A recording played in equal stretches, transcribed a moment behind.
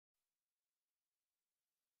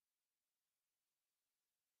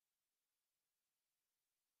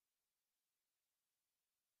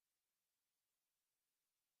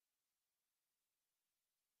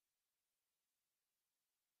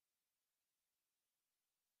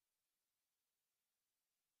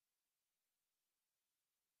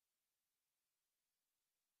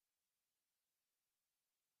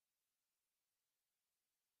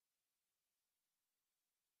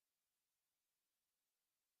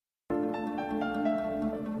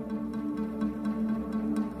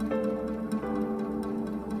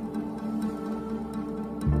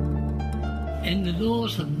In the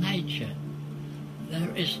laws of nature,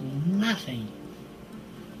 there is nothing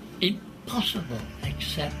impossible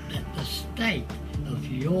except that the state of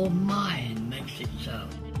your mind makes it so.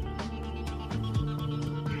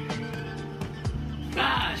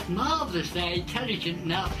 It's marvellous they're intelligent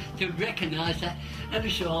enough to recognise that every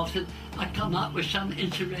so often I come up with some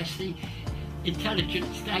interesting,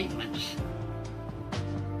 intelligent statements.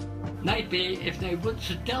 Maybe if they weren't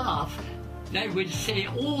so daft, they would see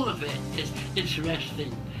all of it as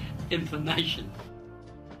interesting information.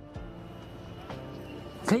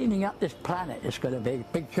 Cleaning up this planet is going to be a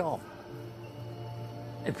big job.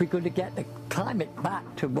 If we're going to get the climate back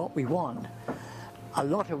to what we want, a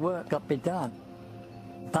lot of work got to be done.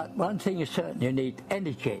 But one thing is certain, you need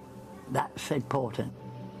energy. That's important.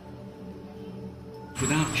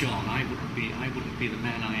 Without John, I wouldn't be the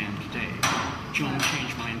man I am today. John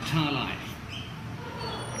changed my entire life.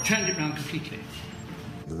 Turned it around completely.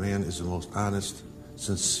 The man is the most honest,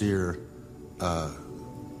 sincere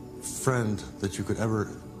friend that you could ever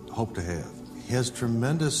hope to have. He has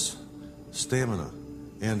tremendous stamina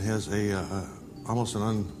and has almost an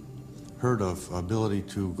unheard of ability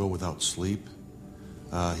to go without sleep.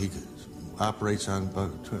 He operates on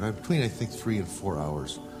between, I think, 3 and 4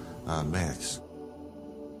 hours max.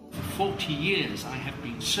 For 40 years I have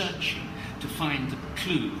been searching to find the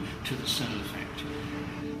clue to the Searl effect.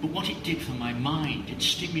 But what it did for my mind, it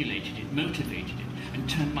stimulated it, motivated it, and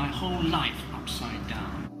turned my whole life upside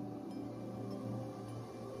down.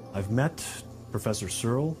 I've met Professor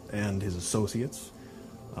Searl and his associates.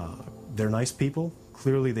 They're nice people.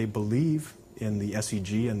 Clearly they believe in the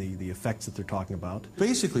SEG and the effects that they're talking about.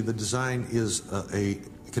 Basically, the design is a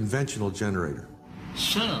conventional generator.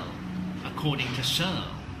 Searl, according to Searl,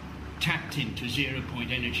 tapped into zero-point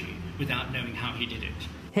energy without knowing how he did it.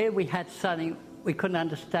 Here we had something we couldn't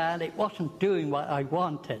understand. It wasn't doing what I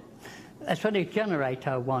wanted. That's what a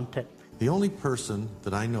generator wanted. The only person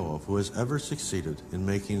that I know of who has ever succeeded in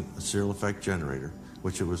making a Searl effect generator,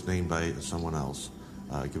 which it was named by someone else,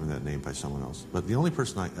 given that name by someone else, but the only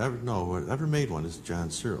person I ever know who ever made one is John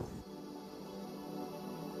Searl.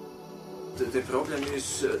 The problem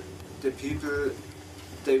is the people,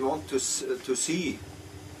 they want to see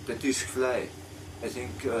the disc fly. I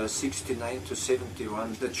think 69 to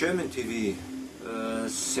 71. The German TV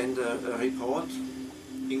sent a report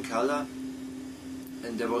in color,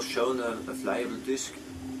 and there was shown a flyable disc.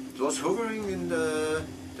 It was hovering in the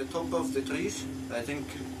top of the trees, I think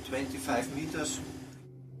 25 meters.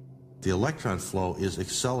 The electron flow is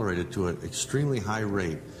accelerated to an extremely high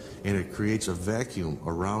rate, and it creates a vacuum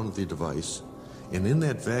around the device. And in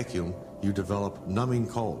that vacuum, you develop numbing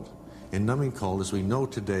cold. And numbing cold, as we know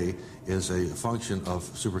today, is a function of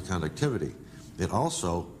superconductivity. It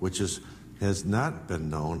also, which has not been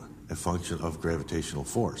known, a function of gravitational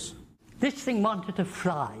force. This thing wanted to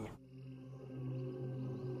fly.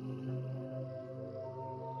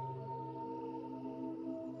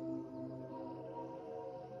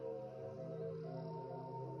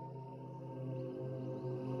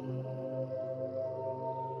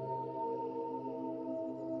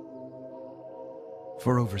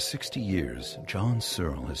 For over 60 years, John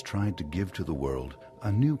Searl has tried to give to the world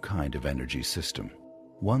a new kind of energy system,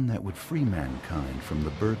 one that would free mankind from the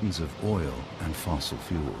burdens of oil and fossil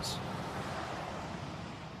fuels.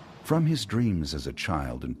 From his dreams as a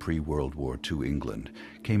child in pre-World War II England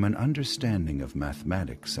came an understanding of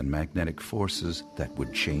mathematics and magnetic forces that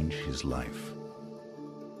would change his life.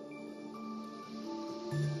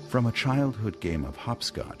 From a childhood game of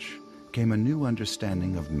hopscotch came a new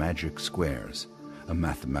understanding of magic squares, a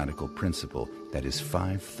mathematical principle that is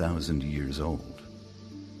 5,000 years old.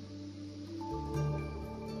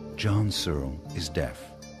 John Searl is deaf.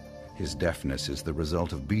 His deafness is the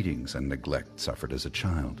result of beatings and neglect suffered as a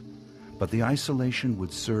child. But the isolation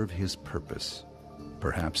would serve his purpose.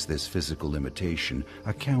 Perhaps this physical limitation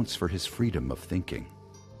accounts for his freedom of thinking.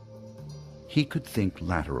 He could think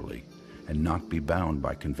laterally and not be bound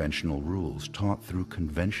by conventional rules taught through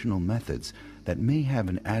conventional methods that may have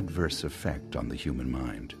an adverse effect on the human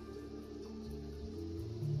mind.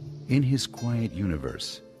 In his quiet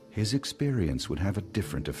universe, his experience would have a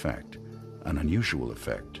different effect, an unusual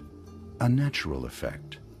effect, a natural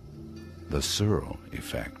effect, the Searl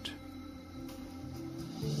effect.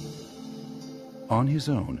 On his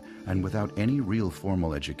own, and without any real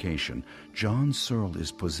formal education, John Searl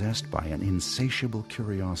is possessed by an insatiable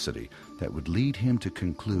curiosity that would lead him to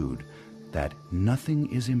conclude that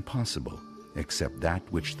nothing is impossible except that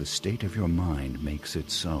which the state of your mind makes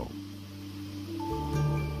it so.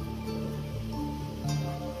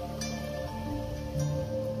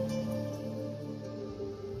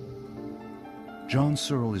 John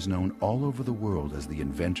Searl is known all over the world as the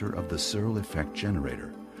inventor of the Searl effect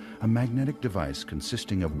generator, a magnetic device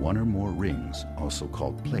consisting of one or more rings, also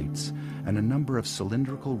called plates, and a number of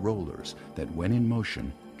cylindrical rollers that, when in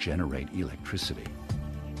motion, generate electricity.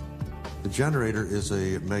 The generator is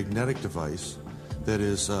a magnetic device that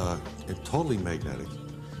is totally magnetic.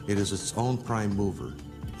 It is its own prime mover.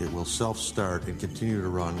 It will self-start and continue to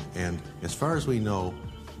run, and as far as we know,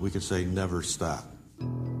 we could say never stop.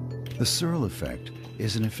 The Searl effect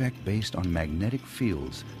is an effect based on magnetic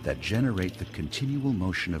fields that generate the continual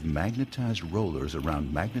motion of magnetized rollers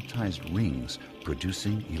around magnetized rings,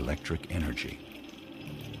 producing electric energy.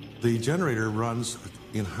 The generator runs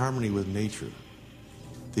in harmony with nature.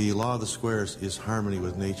 The law of the squares is harmony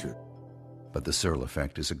with nature. But the Searl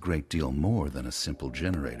effect is a great deal more than a simple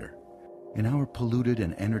generator. In our polluted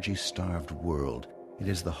and energy-starved world, it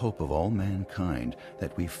is the hope of all mankind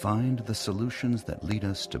that we find the solutions that lead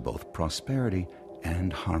us to both prosperity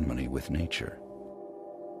and harmony with nature.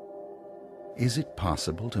 Is it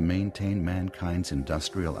possible to maintain mankind's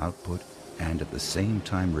industrial output and at the same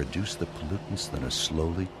time reduce the pollutants that are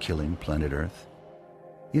slowly killing planet Earth?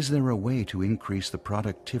 Is there a way to increase the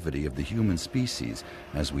productivity of the human species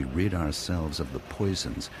as we rid ourselves of the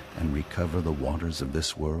poisons and recover the waters of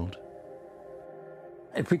this world?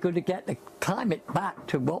 If we're going to get the climate back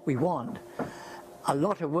to what we want, a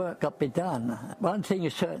lot of work got to be done. One thing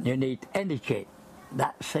is certain, you need energy.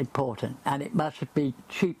 That's important, and it must be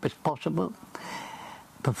cheap as possible.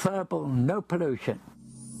 Preferable, no pollution.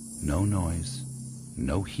 No noise,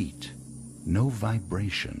 no heat, no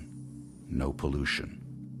vibration, no pollution.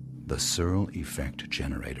 The Searl effect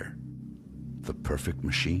generator. The perfect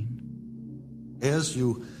machine? As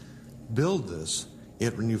you build this,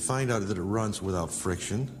 when you find out that it runs without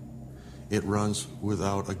friction, it runs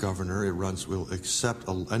without a governor, it will accept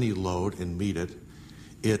any load and meet it.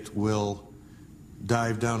 It will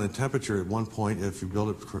dive down in temperature at one point if you build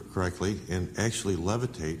it correctly and actually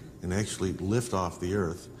levitate and actually lift off the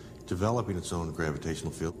Earth, developing its own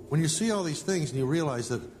gravitational field. When you see all these things and you realize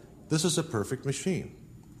that this is a perfect machine.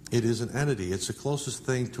 It is an entity. It's the closest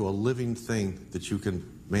thing to a living thing that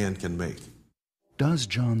man can make. Does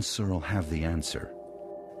John Searl have the answer?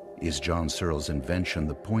 Is John Searl's invention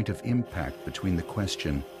the point of impact between the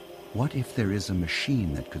question, what if there is a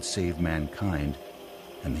machine that could save mankind,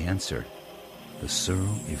 and the answer, the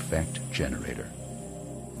Searl effect generator?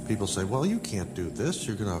 People say, well, you can't do this.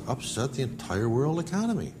 You're going to upset the entire world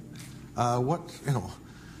economy.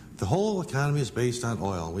 The whole economy is based on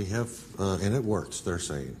oil. We have, and it works, they're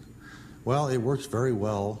saying. Well, it works very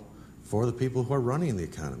well for the people who are running the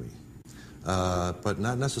economy, but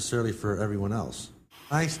not necessarily for everyone else.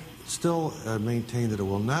 I still maintain that it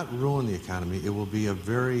will not ruin the economy. It will be a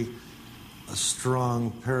very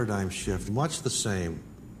strong paradigm shift, much the same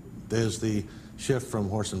as the shift from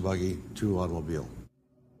horse and buggy to automobile.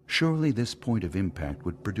 Surely this point of impact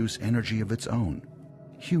would produce energy of its own,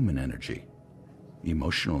 human energy,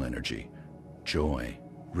 emotional energy, joy,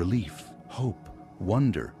 relief, hope,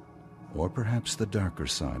 wonder, or perhaps the darker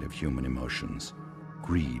side of human emotions,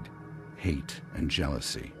 greed, hate, and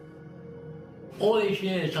jealousy. All these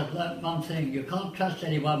years I've learnt one thing: you can't trust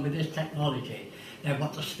anyone with this technology. They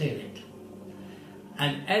want to steal it.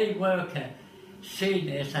 And any worker seeing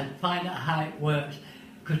this and find out how it works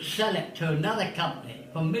could sell it to another company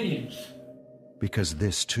for millions. Because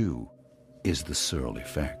this too is the Searl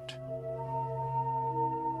effect.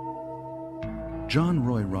 John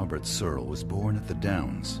Roy Robert Searl was born at the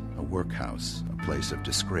Downs, a workhouse, a place of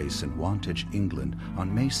disgrace in Wantage, England,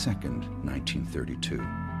 on May 2nd, 1932.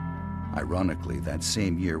 Ironically, that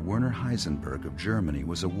same year, Werner Heisenberg of Germany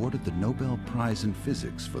was awarded the Nobel Prize in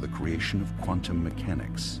Physics for the creation of quantum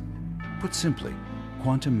mechanics. Put simply,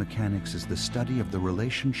 quantum mechanics is the study of the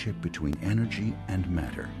relationship between energy and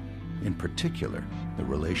matter. In particular, the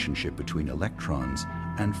relationship between electrons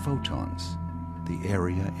and photons, the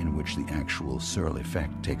area in which the actual Searl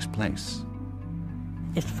effect takes place.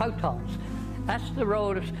 It's photons. That's the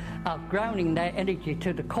role of grounding their energy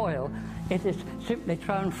to the coil. It is simply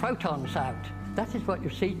throwing photons out. That is what you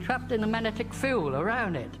see trapped in the magnetic field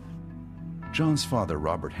around it. John's father,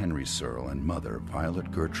 Robert Henry Searl, and mother, Violet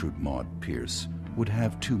Gertrude Maud Pierce, would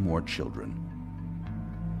have 2 more children.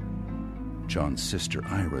 John's sister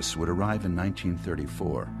Iris would arrive in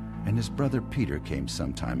 1934, and his brother Peter came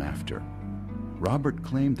sometime after. Robert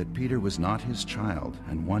claimed that Peter was not his child,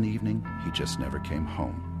 and one evening he just never came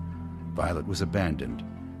home. Violet was abandoned,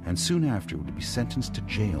 and soon after would be sentenced to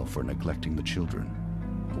jail for neglecting the children.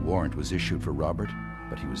 A warrant was issued for Robert,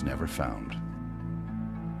 but he was never found.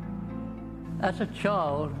 As a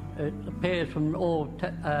child, it appears from all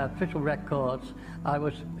official records, I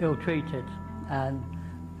was ill-treated and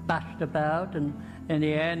bashed about, and in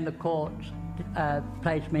the end the courts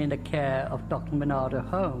placed me in the care of Dr. Bernardo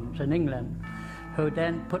Holmes in England, who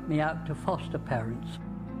then put me out to foster parents.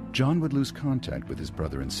 John would lose contact with his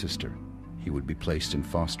brother and sister. He would be placed in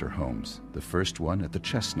foster homes, the first one at the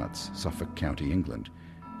Chestnuts, Suffolk County, England.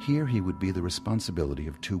 Here he would be the responsibility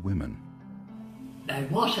of 2 women. There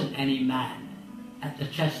wasn't any man at the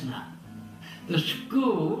Chestnut. The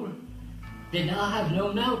school did not have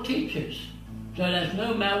no male teachers, so there's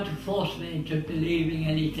no male to force me into believing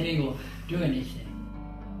anything or do anything.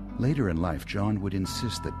 Later in life, John would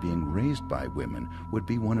insist that being raised by women would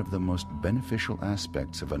be one of the most beneficial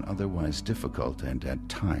aspects of an otherwise difficult and at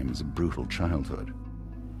times brutal childhood.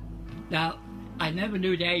 Now, I never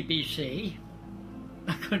knew the ABC.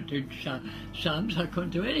 I couldn't do sums, I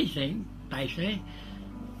couldn't do anything, basically.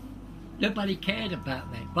 Nobody cared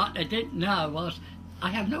about me. What they didn't know was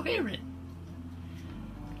I have no hearing.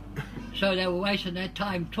 So they were wasting their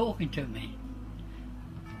time talking to me.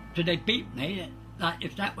 So they beat me. Like,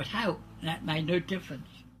 if that would help, that made no difference.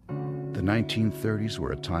 The 1930s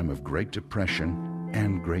were a time of Great Depression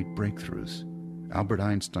and great breakthroughs. Albert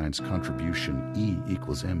Einstein's contribution,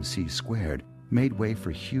 E=mc², made way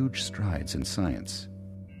for huge strides in science.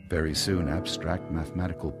 Very soon, abstract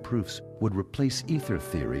mathematical proofs would replace ether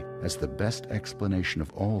theory as the best explanation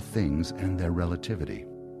of all things and their relativity.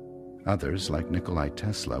 Others, like Nikola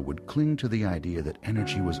Tesla, would cling to the idea that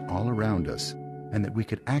energy was all around us and that we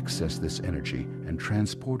could access this energy and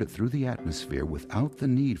transport it through the atmosphere without the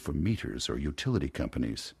need for meters or utility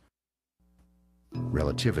companies.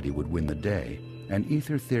 Relativity would win the day, and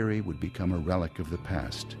ether theory would become a relic of the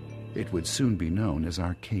past. It would soon be known as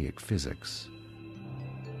archaic physics.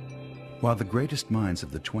 While the greatest minds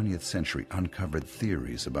of the 20th century uncovered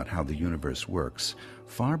theories about how the universe works,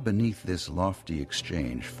 far beneath this lofty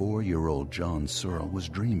exchange, 4-year-old John Searl was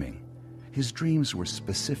dreaming. His dreams were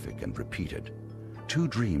specific and repeated. 2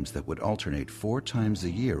 dreams that would alternate 4 times a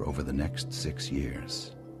year over the next 6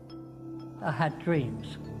 years. I had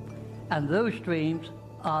dreams, and those dreams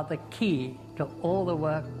are the key to all the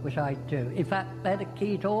work which I do. In fact, they're the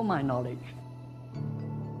key to all my knowledge.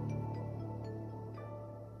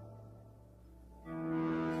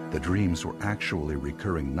 The dreams were actually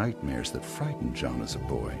recurring nightmares that frightened John as a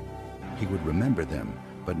boy. He would remember them,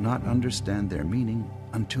 but not understand their meaning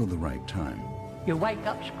until the right time. You wake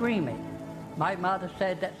up screaming. My mother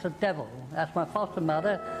said that's the devil. That's my foster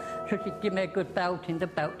mother. So she'd give me a good belting to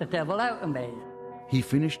belt the devil out of me. He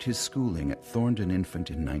finished his schooling at Thorndon Infant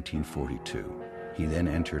in 1942. He then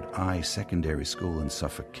entered Secondary School in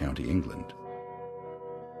Suffolk County, England.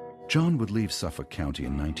 John would leave Suffolk County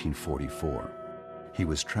in 1944. He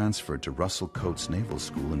was transferred to Russell Coates Naval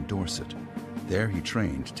School in Dorset. There he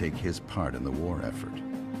trained to take his part in the war effort.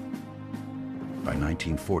 By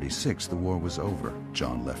 1946, the war was over.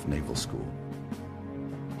 John left naval school.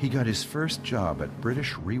 He got his first job at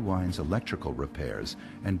British Rewind's electrical repairs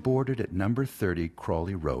and boarded at number 30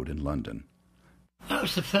 Crawley Road in London. That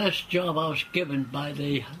was the first job I was given by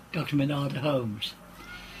the Dr. Bernardo Holmes.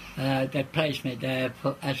 They placed me there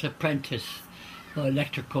as apprentice for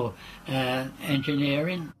electrical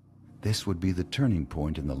engineering. This would be the turning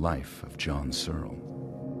point in the life of John Searl.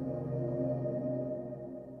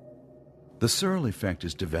 The Searl effect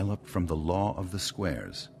is developed from the law of the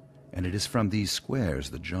squares, and it is from these squares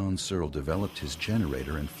that John Searl developed his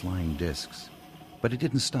generator and flying discs. But it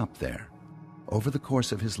didn't stop there. Over the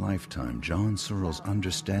course of his lifetime, John Searl's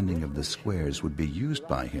understanding of the squares would be used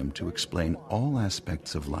by him to explain all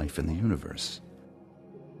aspects of life in the universe.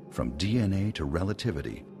 From DNA to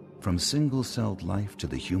relativity, from single-celled life to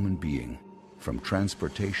the human being, from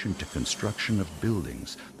transportation to construction of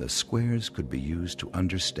buildings, the squares could be used to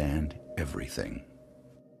understand everything.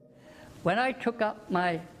 When I took up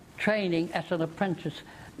my training as an apprentice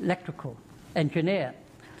electrical engineer,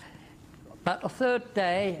 about the 3rd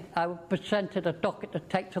day I was presented a docket to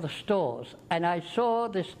take to the stores, and I saw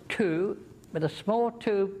this tube with a small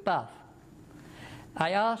tube buff.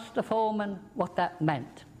 I asked the foreman what that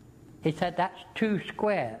meant. He said, that's 2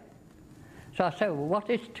 square. So I said, well, what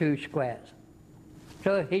is 2 squares?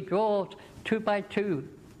 So he draws 2 by 2,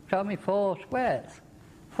 showed me 4 squares.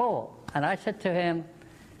 4. And I said to him,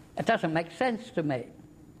 it doesn't make sense to me.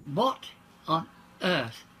 What on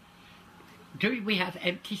earth do we have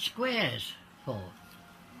empty squares for?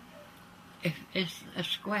 If it's a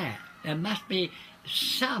square, there must be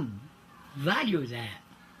some value there.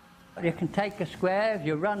 You can take a square, if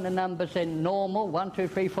you run the numbers in normal, 1, 2,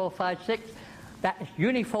 3, 4, 5, 6, that is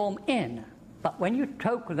uniform in. But when you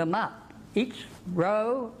total them up, each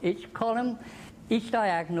row, each column, each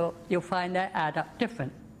diagonal, you'll find they add up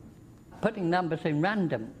different. Putting numbers in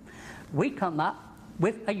random. we come up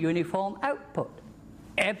with a uniform output.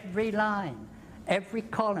 Every line, every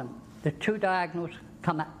column, the two diagonals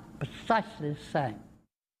come out precisely the same.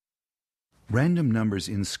 Random numbers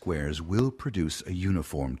in squares will produce a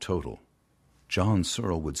uniform total. John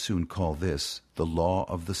Searl would soon call this the law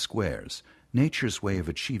of the squares, nature's way of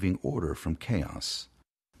achieving order from chaos.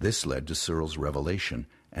 This led to Searl's revelation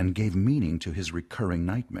and gave meaning to his recurring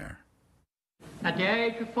nightmare. At the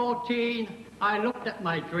age of 14, I looked at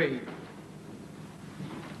my dream.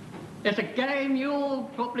 It's a game you all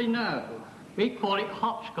probably know. We call it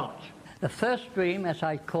hopscotch. The first dream, as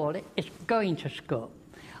I call it, is going to school.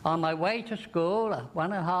 On my way to school, a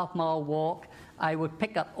 1.5 mile walk, I would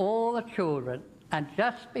pick up all the children, and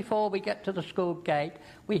just before we get to the school gate,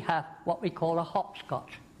 we have what we call a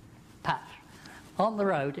hopscotch patch on the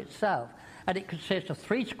road itself. And it consists of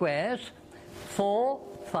 3 squares, 4,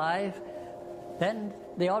 5, then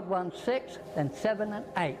the odd one 6, then 7 and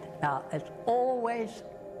 8. Now, it's always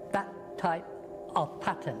that type of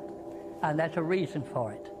pattern, and there's a reason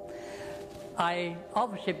for it. I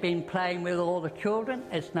obviously been playing with all the children.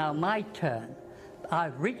 It's now my turn.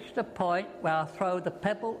 I've reached the point where I throw the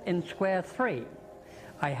pebble in square 3.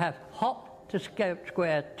 I have hopped to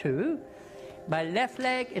square 2. My left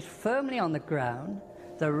leg is firmly on the ground.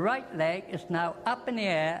 The right leg is now up in the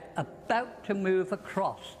air, about to move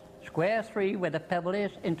across square 3, where the pebble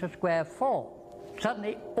is, into square 4.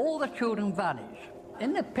 Suddenly, all the children vanish.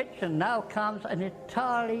 In the picture now comes an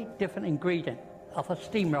entirely different ingredient of a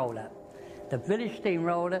steamroller. The village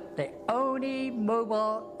steamroller, the only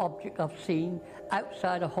mobile object I've seen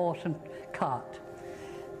outside a horse and cart.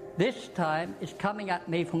 This time it's coming at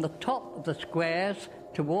me from the top of the squares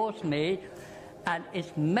towards me, and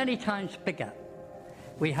it's many times bigger.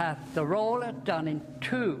 We have the roller done in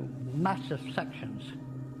 2 massive sections.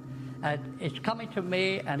 And it's coming to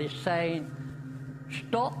me and it's saying,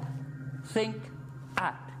 stop, think,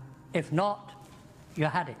 act. If not, you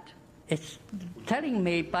had it. It's telling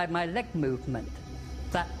me by my leg movement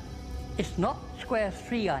that it's not square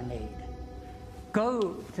 3 I need.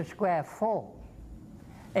 Go to square 4.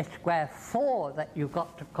 It's square 4 that you've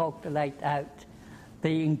got to calculate out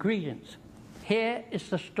the ingredients. Here is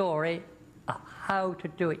the story of how to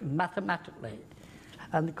do it mathematically.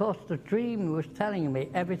 And of course the dream was telling me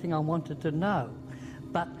everything I wanted to know,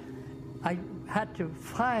 but I had to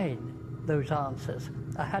find those answers.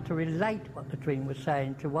 I had to relate what the dream was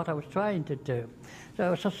saying to what I was trying to do. So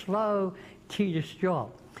it was a slow, tedious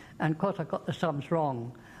job. And of course I got the sums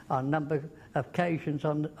wrong on a number of occasions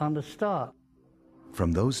on the start.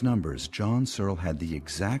 From those numbers, John Searl had the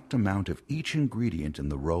exact amount of each ingredient in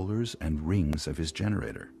the rollers and rings of his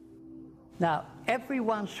generator. Now, every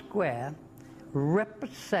one square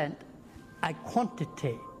represents a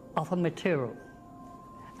quantity of a material.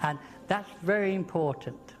 And that's very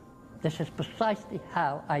important. This is precisely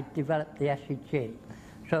how I developed the SEG.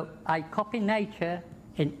 So I copy nature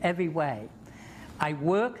in every way. I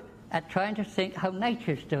work at trying to think how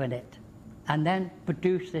nature's doing it, and then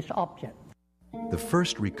produce this object. The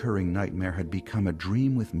first recurring nightmare had become a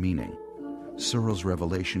dream with meaning. Searl's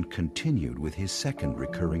revelation continued with his second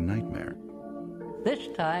recurring nightmare. This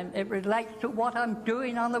time it relates to what I'm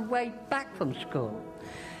doing on the way back from school.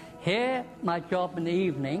 Here, my job in the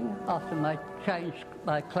evening, after I changed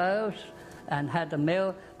my clothes and had a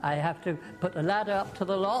meal, I have to put the ladder up to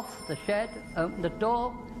the loft, the shed, open the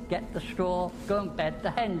door, get the straw, go and bed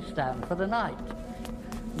the hens down for the night.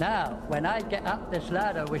 Now, when I get up this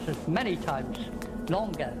ladder, which is many times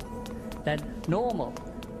longer than normal,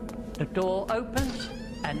 the door opens,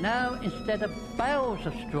 and now instead of bales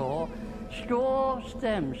of straw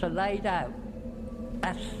stems are laid out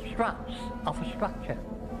as struts of a structure.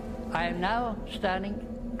 I am now standing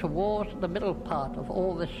towards the middle part of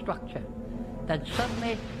all this structure. Then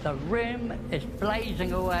suddenly the rim is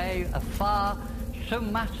blazing away afar, so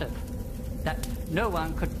massive that no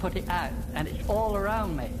one could put it out, and it's all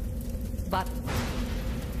around me. But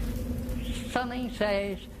something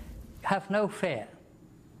says, have no fear.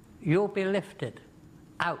 You'll be lifted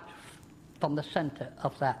out from the center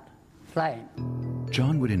of that flame.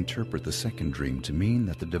 John would interpret the second dream to mean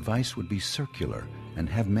that the device would be circular and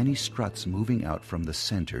have many struts moving out from the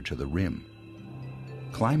center to the rim.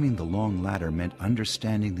 Climbing the long ladder meant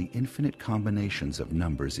understanding the infinite combinations of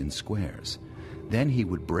numbers in squares. Then he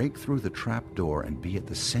would break through the trap door and be at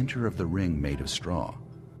the center of the ring made of straw.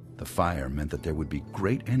 The fire meant that there would be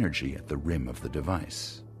great energy at the rim of the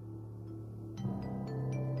device.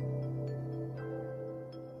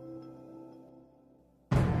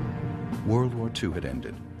 World War II had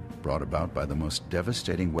ended, brought about by the most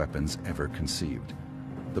devastating weapons ever conceived.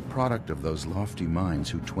 the product of those lofty minds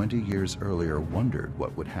who 20 years earlier wondered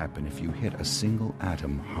what would happen if you hit a single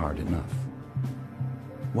atom hard enough.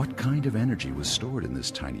 What kind of energy was stored in this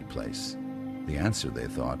tiny place? The answer, they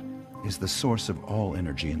thought, is the source of all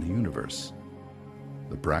energy in the universe.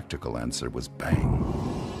 The practical answer was bang.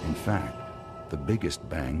 In fact, the biggest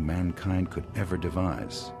bang mankind could ever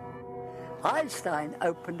devise. Einstein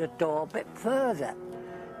opened the door a bit further.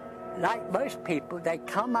 Like most people, they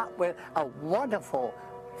come up with a wonderful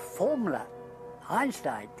formula.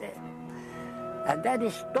 Einstein did. And then he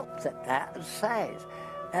stops at that and says,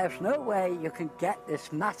 there's no way you can get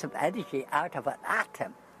this massive energy out of an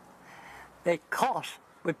atom. The cost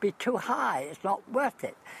would be too high. It's not worth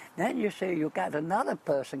it. Then you see you get another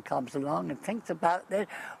person comes along and thinks about this.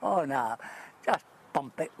 Oh, no, just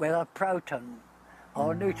bump it with a proton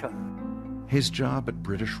or neutron. His job at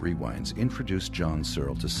British Rewinds introduced John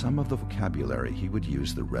Searl to some of the vocabulary he would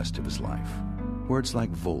use the rest of his life. Words like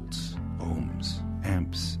volts, ohms,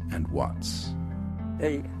 amps, and watts.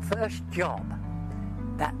 The first job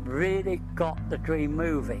that really got the dream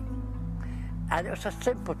moving. And it was a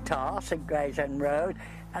simple task in Gray's End Road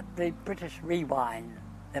at the British Rewind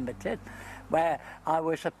Limited, where I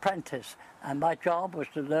was apprentice, and my job was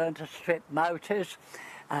to learn to strip motors,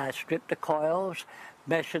 strip the coils,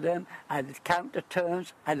 measure them, and count the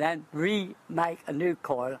turns, and then remake a new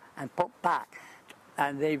coil and put back,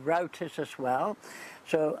 and the rotors as well.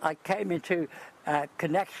 So I came into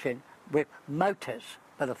connection with motors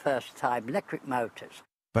for the first time, electric motors.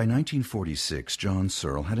 By 1946, John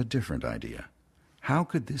Searl had a different idea. How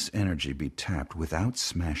could this energy be tapped without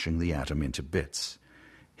smashing the atom into bits?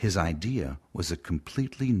 His idea was a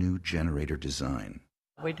completely new generator design.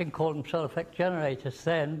 We didn't call them Searl effect generators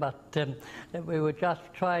then, but we were just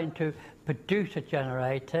trying to produce a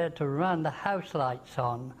generator to run the house lights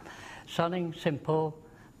on. Something simple,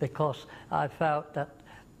 because I felt that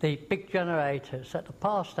the big generators at the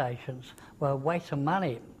power stations were a waste of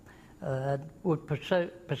money. Would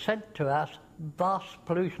present to us vast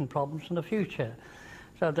pollution problems in the future.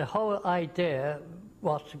 So the whole idea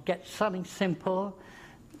was to get something simple,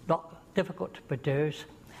 not difficult to produce,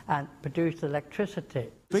 and produce electricity.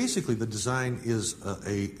 Basically, the design is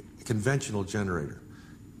a conventional generator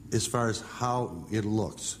as far as how it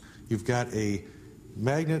looks. You've got a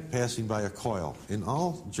magnet passing by a coil, and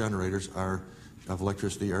all generators of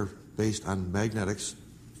electricity are based on magnetics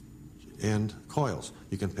and coils.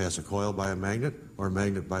 You can pass a coil by a magnet or a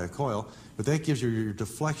magnet by a coil, but that gives you your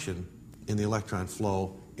deflection in the electron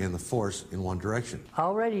flow and the force in one direction. I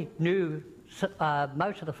already knew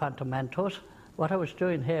most of the fundamentals. What I was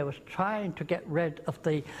doing here was trying to get rid of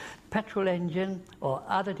the petrol engine or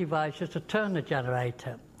other devices to turn the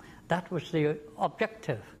generator. That was the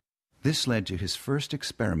objective. This led to his first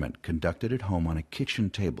experiment conducted at home on a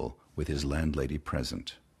kitchen table with his landlady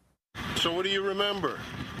present. So what do you remember?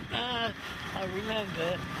 I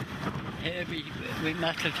remember here we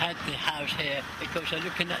must have had the house here because I'm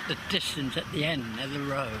looking at the distance at the end of the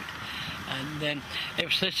road. And then it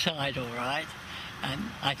was this side all right, and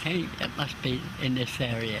I think it must be in this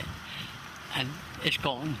area. And it's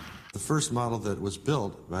gone. The first model that was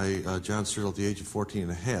built by John Searl at the age of 14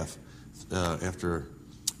 and a half, after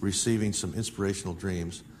receiving some inspirational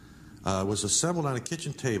dreams, was assembled on a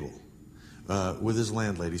kitchen table with his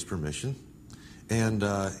landlady's permission. And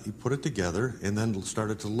he put it together and then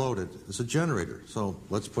started to load it as a generator. So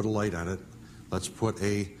let's put a light on it. Let's put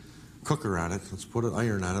a cooker on it. Let's put an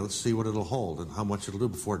iron on it. Let's see what it'll hold and how much it'll do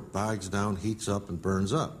before it bogs down, heats up, and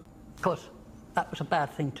burns up. Of course, that was a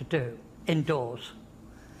bad thing to do, indoors.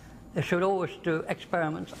 They should always do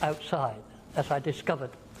experiments outside, as I discovered.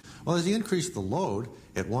 Well, as he increased the load,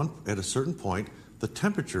 at a certain point, the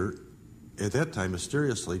temperature at that time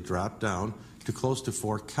mysteriously dropped down to close to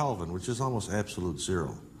 4 Kelvin, which is almost absolute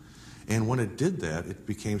zero. And when it did that, it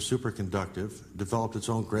became superconductive, developed its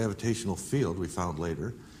own gravitational field, we found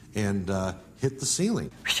later, and hit the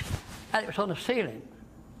ceiling. And it was on the ceiling.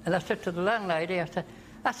 And I said to the landlady, I said,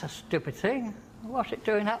 that's a stupid thing. What's it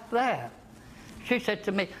doing up there? She said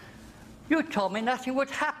to me, you told me nothing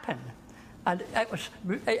would happen. And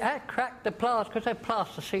it had cracked the plaster, because they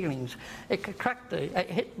plaster ceilings. It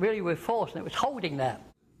hit really with force, and it was holding that.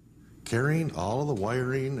 Carrying all of the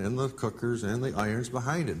wiring and the cookers and the irons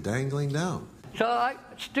behind it, dangling down. So I,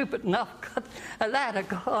 stupid enough, got a ladder,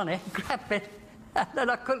 got on it, grabbed it, and then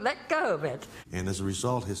I couldn't let go of it. And as a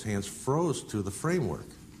result, his hands froze to the framework.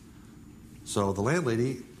 So the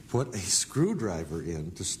landlady put a screwdriver in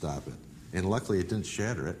to stop it. And luckily it didn't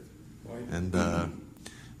shatter it. And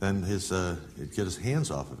then get his hands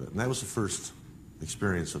off of it. And that was the first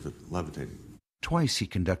experience of it levitating. Twice he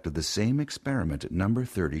conducted the same experiment at number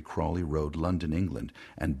 30 Crawley Road, London, England,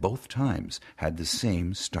 and both times had the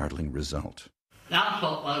same startling result. I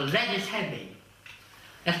thought, well, lead is heavy.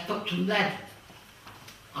 Let's put some lead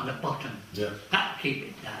on the bottom. Yeah. That'll keep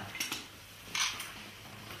it down.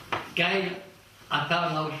 Again, I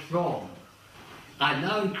found I was wrong. I've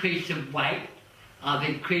now increased the weight, I've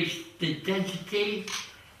increased the density,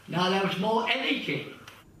 now there was more energy.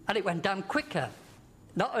 And it went down quicker.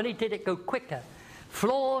 Not only did it go quicker,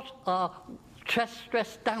 floors are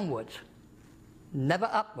stressed downwards, never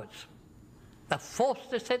upwards. The force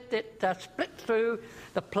to hit it split through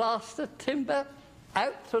the plaster timber,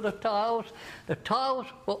 out through the tiles. The tiles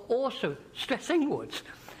were also stressed inwards,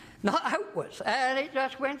 not outwards. And it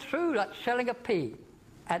just went through like shelling a pea,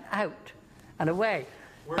 and out and away.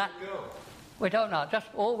 Where'd it go? We don't know. Just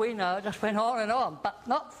all we know, just went on and on, but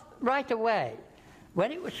not right away.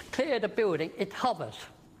 When it was clear the building, it hovers.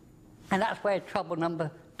 And that's where trouble number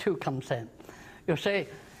 2 comes in. You see,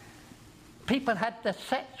 people had their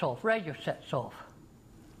sets off, radio sets off.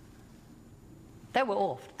 They were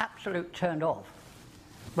off, absolute turned off.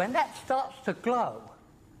 When that starts to glow,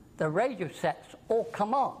 the radio sets all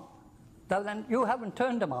come on. Though then you haven't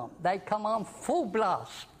turned them on. They come on full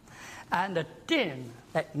blast. And the din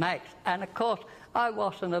it makes, and of course, I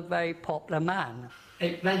wasn't a very popular man.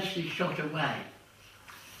 It eventually shot away.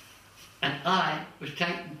 And I was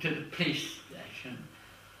taken to the police station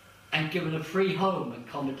and given a free home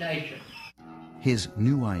accommodation. His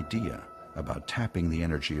new idea about tapping the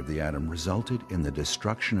energy of the atom resulted in the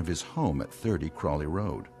destruction of his home at 30 Crawley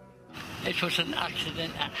Road. It was an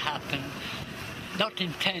accident that happened, not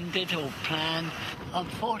intended or planned.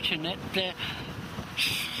 Unfortunate,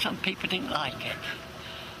 some people didn't like it,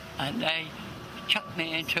 and they chucked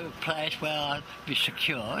me into a place where I'd be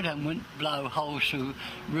secured and wouldn't blow holes through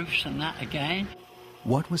roofs and that again.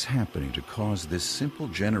 What was happening to cause this simple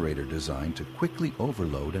generator design to quickly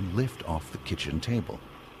overload and lift off the kitchen table?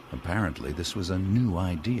 Apparently, this was a new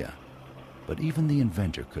idea, but even the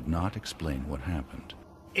inventor could not explain what happened.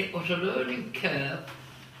 It was a learning curve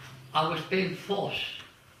I was being forced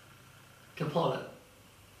to follow.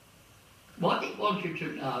 What it wanted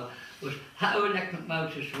to know was how electric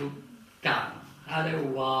motors were done, how they were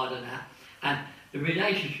wired and that, and the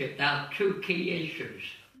relationship. There are 2 key issues.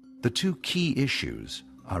 The 2 key issues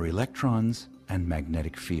are electrons and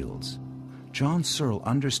magnetic fields. John Searl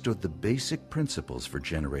understood the basic principles for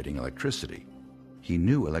generating electricity. He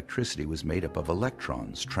knew electricity was made up of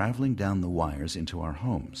electrons traveling down the wires into our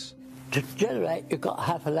homes. To generate, you've got to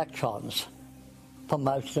have electrons for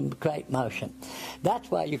motion, great motion.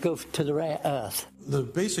 That's why you go to the rare earth. The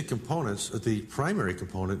basic components, the primary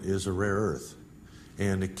component is a rare earth.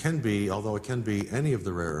 And it can be, although it can be any of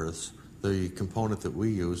the rare earths, the component that we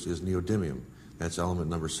use is neodymium. That's element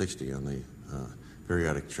number 60 on the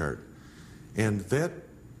periodic chart. And that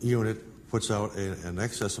unit puts out an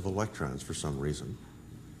excess of electrons for some reason.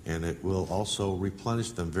 And it will also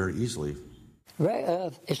replenish them very easily. Rare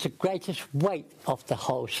earth is the greatest weight of the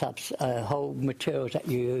whole materials that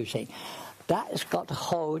you're using. That has got to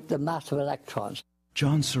hold the mass of electrons.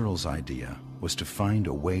 John Searle's idea was to find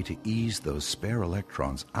a way to ease those spare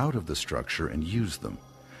electrons out of the structure and use them.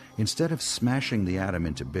 Instead of smashing the atom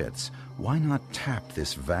into bits, why not tap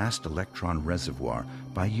this vast electron reservoir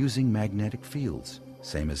by using magnetic fields,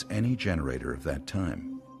 same as any generator of that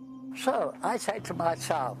time? So I say to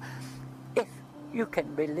myself, if you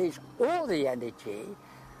can release all the energy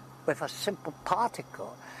with a simple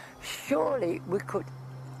particle, surely we could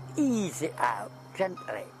ease it out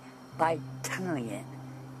gently by tunneling it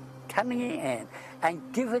in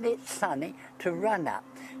and giving it something to run up.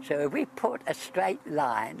 So if we put a straight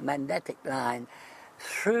line, magnetic line,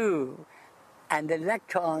 through and the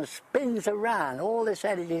electron spins around, all this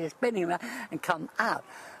energy is spinning around and come out,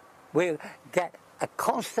 we'll get a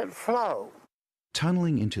constant flow.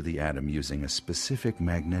 Tunneling into the atom using a specific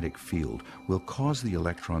magnetic field will cause the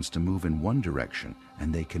electrons to move in one direction,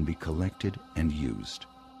 and they can be collected and used.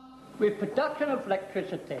 With production of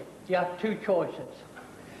electricity, you have 2 choices.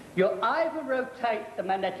 You either rotate the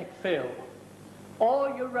magnetic field, or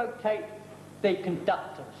you rotate the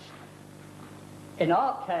conductors. In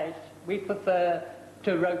our case, we prefer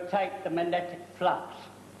to rotate the magnetic flux.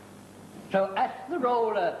 So as the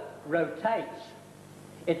roller rotates,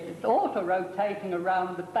 it's also rotating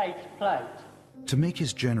around the base plate. To make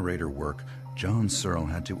his generator work, John Searle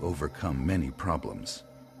had to overcome many problems.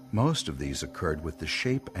 Most of these occurred with the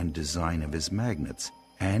shape and design of his magnets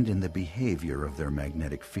and in the behavior of their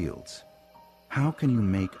magnetic fields. How can you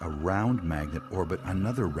make a round magnet orbit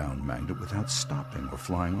another round magnet without stopping or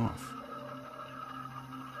flying off?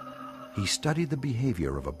 He studied the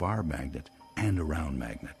behavior of a bar magnet and a round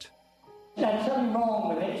magnet. There's something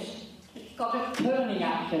wrong with it. It's got a turning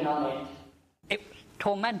action on it. It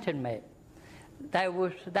tormented me.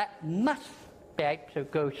 That must be able to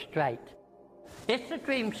go straight. It's the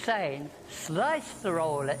dream saying, slice the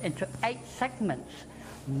roller into 8 segments.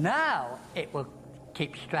 Now it will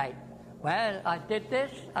keep straight. Well, I did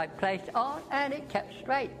this, I placed it on, and it kept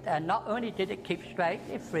straight. And not only did it keep straight,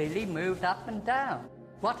 it freely moved up and down.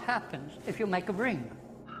 What happens if you make a ring?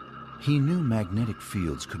 He knew magnetic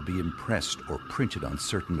fields could be impressed or printed on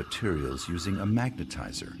certain materials using a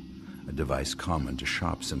magnetizer, a device common to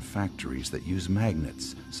shops and factories that use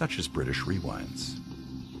magnets, such as British rewinds.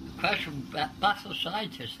 The question that baffles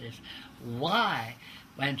scientists is why,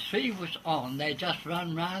 when 3 was on, they just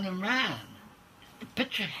run round and round. The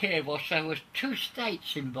picture here was there was 2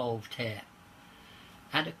 states involved here,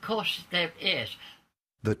 and of course there is.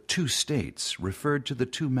 The 2 states referred to the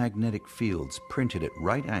 2 magnetic fields printed at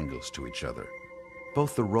right angles to each other.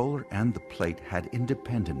 Both the roller and the plate had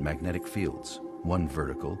independent magnetic fields, one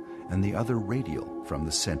vertical and the other radial from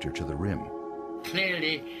the center to the rim.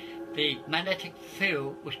 Clearly, the magnetic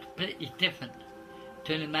field was completely different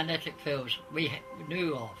to the magnetic fields we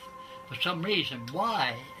knew of. For some reason,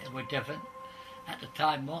 why they were different at the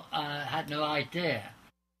time, I had no idea.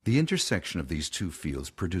 The intersection of these 2 fields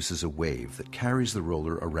produces a wave that carries the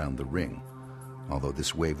roller around the ring, although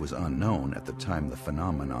this wave was unknown at the time the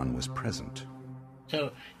phenomenon was present.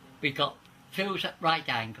 So we got fields at right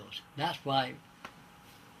angles. That's why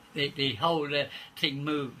the whole thing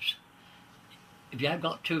moves. If you haven't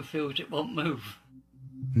got 2 fields, it won't move.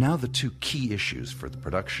 Now the 2 key issues for the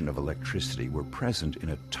production of electricity were present in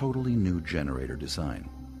a totally new generator design.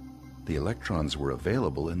 The electrons were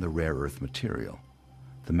available in the rare earth material.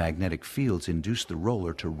 The magnetic fields induced the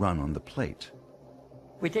roller to run on the plate.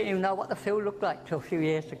 We didn't even know what the field looked like till a few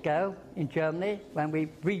years ago in Germany when we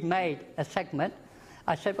remade a segment.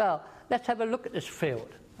 I said, well, let's have a look at this field.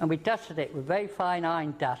 And we dusted it with very fine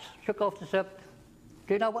iron dust, took off the surface.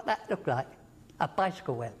 Do you know what that looked like? A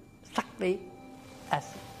bicycle wheel, exactly as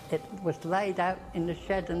it was laid out in the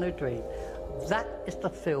shed in the dream. That is the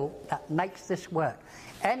field that makes this work.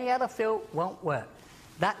 Any other field won't work.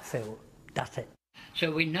 That field does it.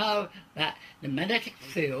 So we know that the magnetic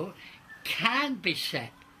field can be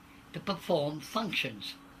set to perform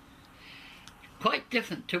functions. Quite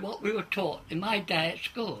different to what we were taught in my day at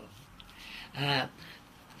school. And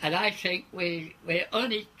I think we're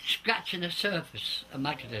only scratching the surface of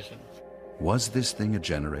magnetism. Was this thing a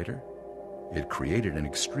generator? It created an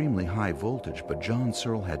extremely high voltage, but John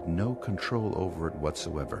Searl had no control over it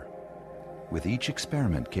whatsoever. With each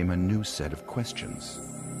experiment came a new set of questions.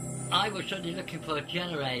 I was only looking for a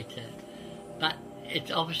generator, but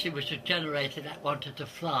it obviously was a generator that wanted to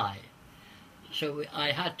fly. So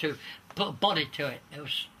I had to put a body to it. There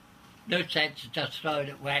was no sense of just throwing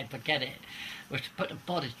it away and forget it. It was to put a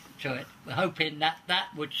body to it, hoping that that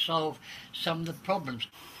would solve some of the problems.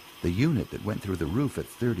 The unit that went through the roof at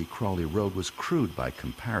 30 Crawley Road was crude by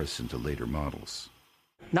comparison to later models.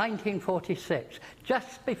 1946,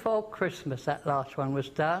 just before Christmas that last one was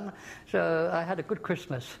done, so I had a good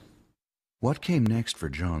Christmas. What came next for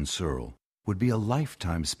John Searl would be a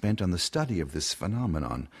lifetime spent on the study of this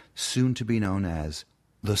phenomenon, soon to be known as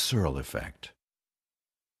the Searl effect.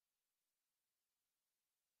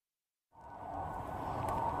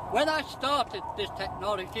 When I started this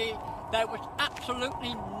technology, there was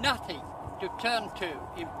absolutely nothing to turn to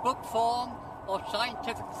in book form or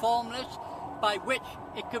scientific formulas by which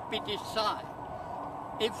it could be decided.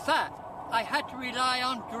 In fact, I had to rely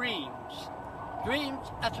on dreams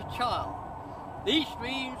as a child. These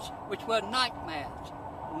dreams, which were nightmares,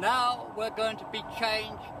 now were going to be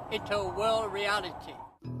changed into a world reality.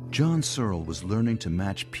 John Searl was learning to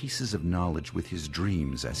match pieces of knowledge with his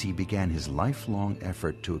dreams as he began his lifelong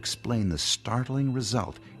effort to explain the startling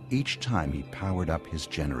result each time he powered up his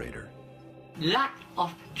generator. Lack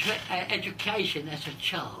of education as a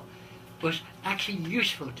child was actually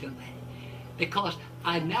useful to me because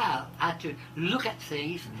I now had to look at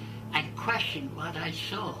things and question what I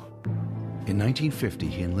saw. In 1950,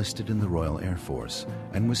 he enlisted in the Royal Air Force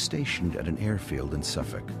and was stationed at an airfield in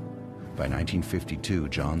Suffolk. By 1952,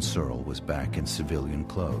 John Searl was back in civilian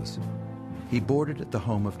clothes. He boarded at the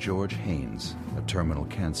home of George Haynes, a terminal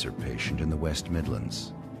cancer patient in the West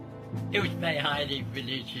Midlands. He was a very highly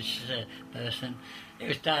religious person. He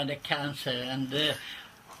was dying of cancer, and it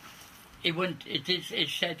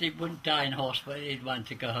said he wouldn't die in hospital, he'd want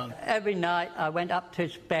to go home. Every night I went up to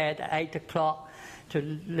his bed at 8 o'clock to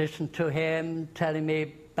listen to him, telling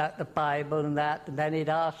me about the Bible and that, and then he'd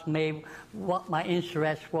ask me what my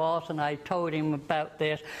interest was, and I told him about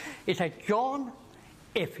this. He said, John,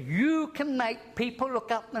 If you can make people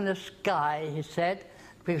look up in the sky, he said,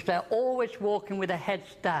 because they're always walking with their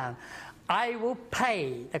heads down, I will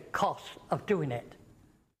pay the cost of doing it.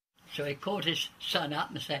 So he called his son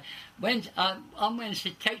up and said, on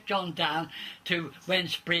Wednesday, take John down to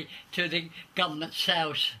Wednesbury to the government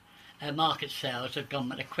sales, market sales of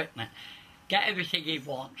government equipment. Get everything he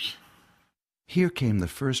wants. Here came the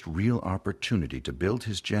first real opportunity to build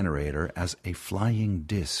his generator as a flying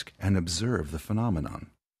disc and observe the phenomenon.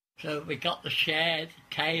 So we got the shed,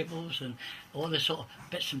 cables and all the sort of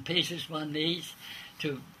bits and pieces one needs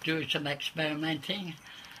to do some experimenting.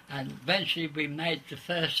 And eventually we made the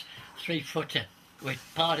first 3-footer. We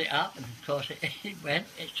parred it up and of course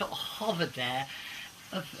it sort of hovered there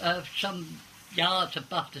of some yards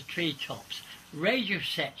above the treetops. Radio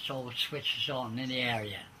sets all switches on in the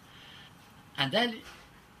area. And then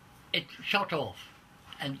it shot off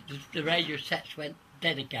and the radio sets went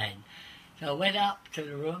dead again. So I went up to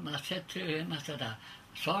the room, I said to him,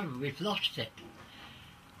 sorry, we've lost it.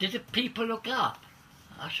 Did the people look up?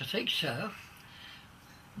 I should think so.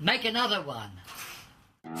 Make another one.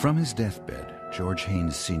 From his deathbed, George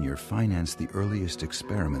Haynes Sr. financed the earliest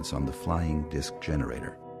experiments on the flying disc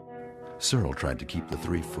generator. Searl tried to keep the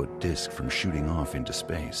 3-foot disc from shooting off into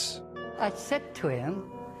space. I said to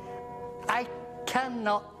him, I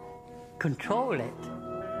cannot control it.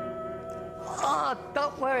 Oh,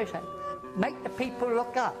 don't worry, son. Make the people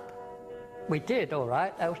look up. We did, all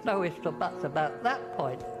right. There was no ifs or buts about that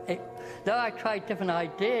point. Though I tried different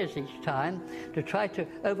ideas each time to try to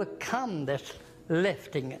overcome this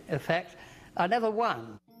lifting effect, I never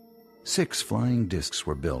won. 6 flying discs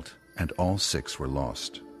were built, and all 6 were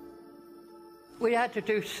lost. We had to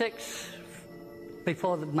do 6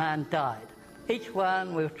 before the man died. Each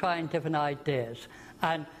one we were trying different ideas,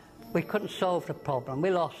 and we couldn't solve the problem.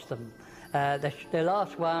 We lost them. The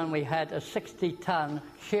last one, we had a 60-ton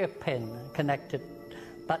shear pin connected,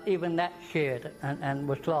 but even that sheared and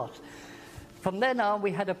was lost. From then on,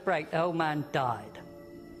 we had a break. The old man died.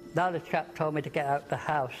 The other chap told me to get out of the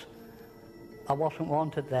house. I wasn't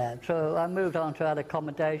wanted there, so I moved on to other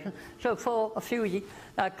accommodation. So for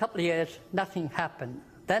a couple of years, nothing happened.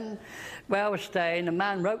 Then, where I was staying, a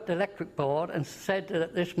man wrote the electric board and said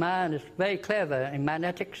that this man is very clever in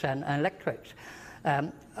magnetics and electrics.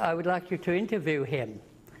 I would like you to interview him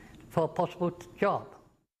for a possible job.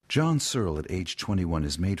 John Searl, at age 21,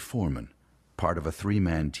 is made foreman, part of a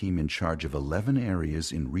 3-man team in charge of 11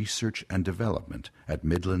 areas in research and development at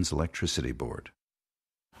Midlands Electricity Board.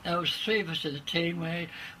 There was 3 of us in the team. We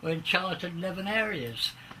were in charge of 11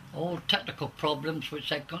 areas. All technical problems which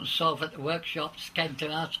they couldn't solve at the workshops came to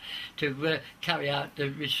us to carry out the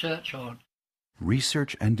research on.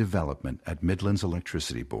 Research and development at Midlands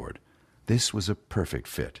Electricity Board. This was a perfect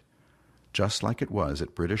fit. Just like it was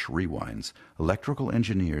at British Rewinds, electrical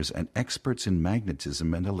engineers and experts in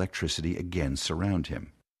magnetism and electricity again surround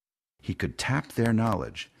him. He could tap their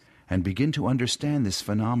knowledge and begin to understand this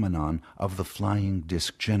phenomenon of the flying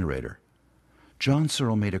disc generator. John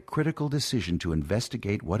Searl made a critical decision to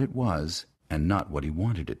investigate what it was and not what he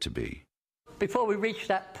wanted it to be. Before we reach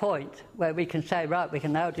that point where we can say, right, we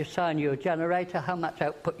can now design you a generator, how much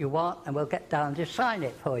output you want, and we'll get down and design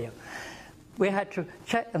it for you. We had to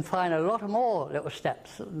check and find a lot of more little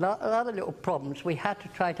steps, a lot of other little problems we had to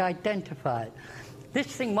try to identify. This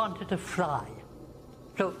thing wanted to fly.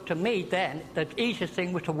 So to me then, the easiest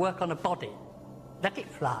thing was to work on a body. Let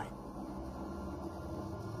it fly.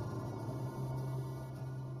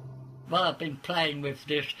 While I've been playing with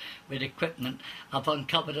this, with equipment, I've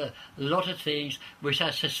uncovered a lot of things which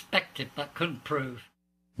I suspected but couldn't prove.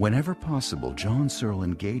 Whenever possible, John Searl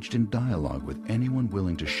engaged in dialogue with anyone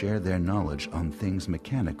willing to share their knowledge on things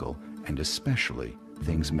mechanical and especially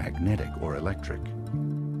things magnetic or electric.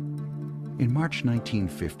 In March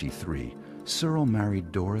 1953, Searl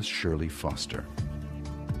married Doris Shirley Foster.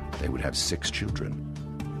 They would have 6 children.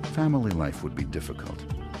 Family life would be difficult.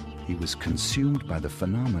 He was consumed by the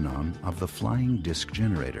phenomenon of the flying disc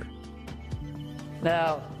generator.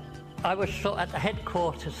 Now, I was at the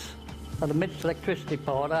headquarters of the Midlands Electricity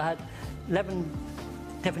Board. I had 11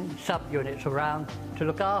 different subunits around to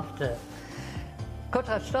look after. Because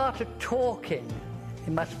I started talking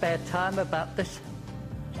in my spare time about this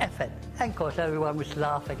effort. And of course, everyone was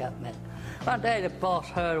laughing at me. One day, the boss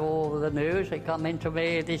heard all the news. He come into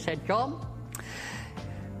me and he said, John,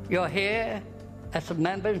 you're here as a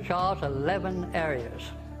member in charge of 11 areas.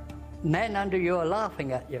 Men under you are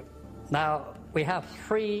laughing at you. Now, we have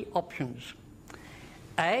 3 options.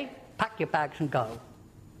 A, pack your bags and go.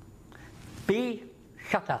 B,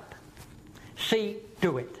 shut up. C,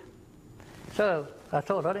 do it. So I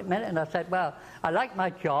thought on it a minute and I said, well, I like my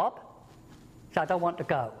job. so I don't want to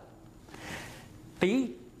go.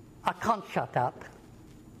 B, I can't shut up.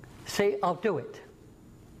 C, I'll do it.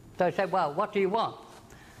 So they said, well, what do you want?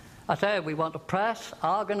 I said, we want a press,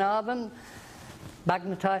 argon oven,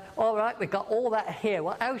 magnetite. All right, we've got all that here.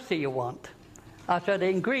 What else do you want? I said, the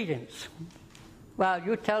ingredients. Well,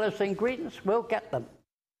 you tell us the ingredients, we'll get them.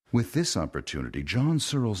 With this opportunity, John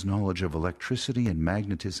Searl's knowledge of electricity and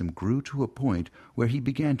magnetism grew to a point where he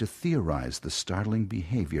began to theorize the startling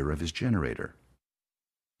behavior of his generator.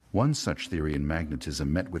 One such theory in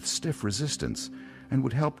magnetism met with stiff resistance and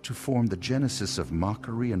would help to form the genesis of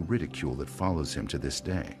mockery and ridicule that follows him to this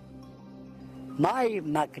day. My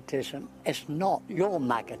magnetism is not your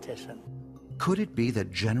magnetism. Could it be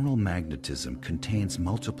that general magnetism contains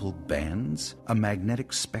multiple bands, a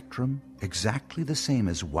magnetic spectrum, exactly the same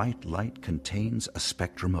as white light contains a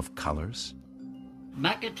spectrum of colors?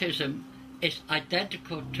 Magnetism is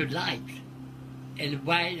identical to light. In a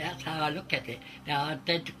way, that's how I look at it. They're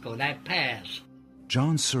identical, they're pairs.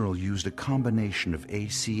 John Searl used a combination of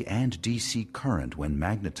AC and DC current when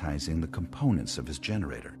magnetizing the components of his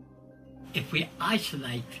generator. If we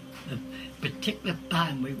isolate the particular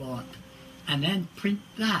band we want and then print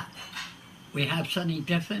that, we have something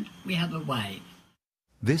different, we have a wave.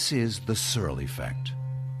 This is the Searl effect,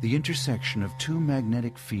 the intersection of two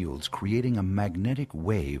magnetic fields creating a magnetic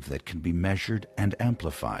wave that can be measured and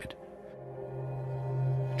amplified.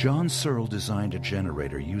 John Searl designed a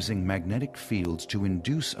generator using magnetic fields to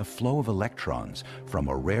induce a flow of electrons from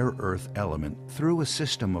a rare earth element through a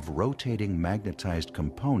system of rotating magnetized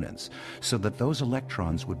components so that those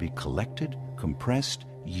electrons would be collected, compressed,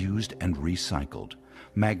 used, and recycled.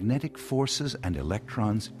 Magnetic forces and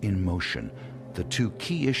electrons in motion, the two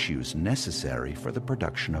key issues necessary for the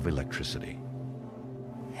production of electricity.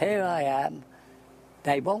 Here I am.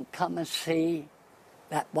 They won't come and see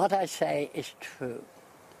that what I say is true.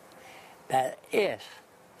 There is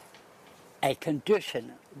a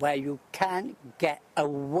condition where you can get a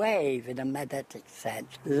wave in a magnetic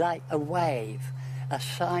sense, like a wave, a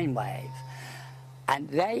sine wave, and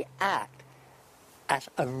they act as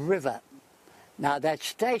a river. Now they're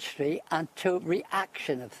stationary until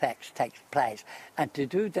reaction effects takes place, and to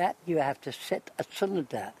do that you have to sit a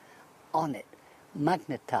cylinder on it,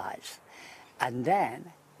 magnetized, and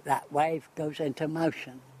then that wave goes into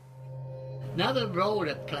motion. Now the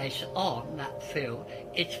roller placed on that field,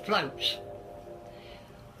 it floats.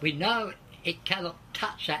 We know it cannot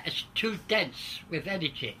touch that, it's too dense with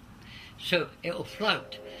energy, so it will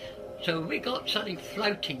float. So we got something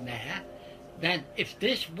floating there, then if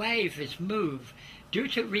this wave is moved due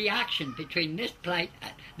to reaction between this plate,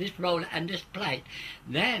 this roller and this plate,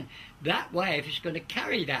 then that wave is going to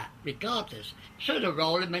carry that regardless. So the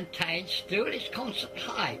roller maintains still its constant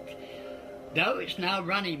height. Though it's now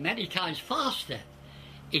running many times faster,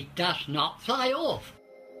 it does not fly off.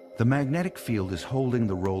 The magnetic field is holding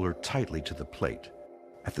the roller tightly to the plate.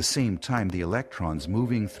 At the same time, the electrons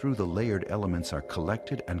moving through the layered elements are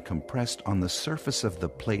collected and compressed on the surface of the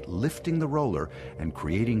plate, lifting the roller and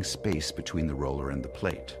creating space between the roller and the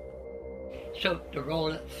plate. So the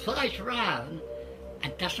roller flies round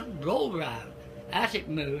and doesn't roll round. As it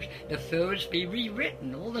moves, the fields be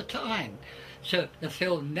rewritten all the time. So the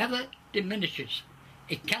field never diminishes.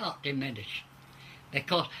 It cannot diminish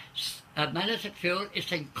because a magnetic field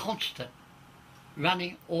is in constant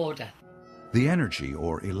running order. The energy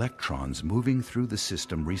or electrons moving through the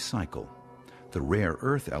system recycle. The rare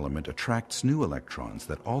earth element attracts new electrons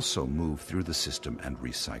that also move through the system and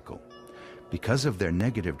recycle. Because of their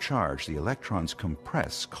negative charge, the electrons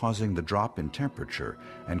compress, causing the drop in temperature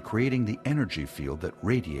and creating the energy field that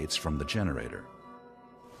radiates from the generator.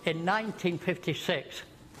 In 1956,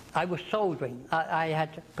 I was soldering. I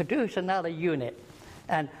had to produce another unit,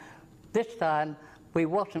 and this time we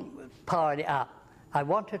wasn't powering it up. I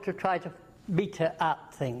wanted to try to meter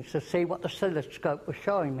up things to see what the oscilloscope was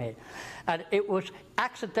showing me. And it was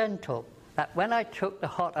accidental that when I took the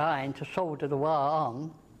hot iron to solder the wire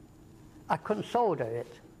on, I couldn't solder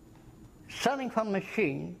it. Something from the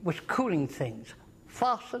machine was cooling things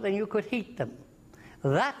faster than you could heat them.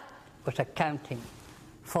 That was accounting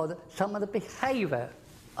for some of the behavior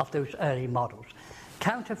of those early models.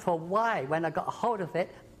 Counted for why, when I got a hold of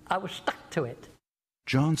it, I was stuck to it.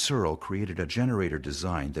 John Searl created a generator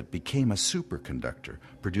design that became a superconductor,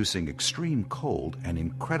 producing extreme cold and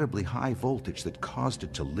incredibly high voltage that caused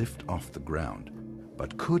it to lift off the ground.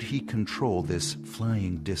 But could he control this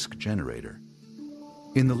flying disc generator?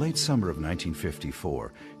 In the late summer of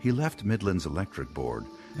 1954, he left Midland's Electric Board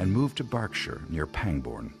and moved to Berkshire near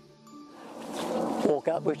Pangbourne. Walk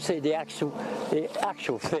up, we'd see the actual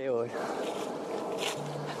field.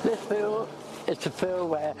 This field is the field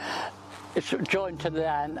where it's joined to the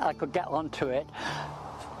land, I could get onto it.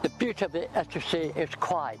 The beauty of it, as you see, is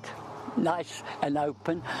quiet, nice and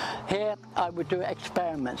open. Here I would do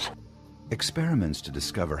experiments. Experiments to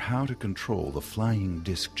discover how to control the flying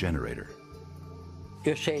disc generator.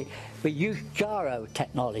 You see, we use gyro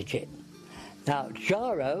technology. Now,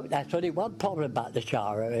 gyro, that's only one problem about the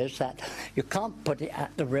gyro, is that you can't put it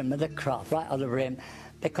at the rim of the craft, right on the rim,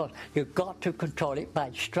 because you've got to control it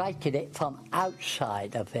by striking it from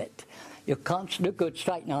outside of it. You can't do good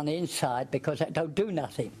striking on the inside because it don't do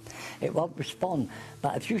nothing. It won't respond.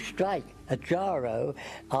 But if you strike a gyro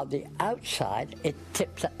on the outside, it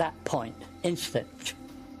tips at that point, instant.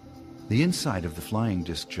 The inside of the flying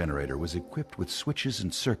disc generator was equipped with switches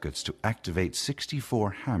and circuits to activate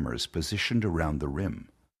 64 hammers positioned around the rim.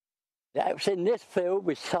 It was in this field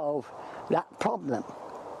we solved that problem.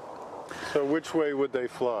 So which way would they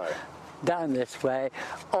fly? Down this way,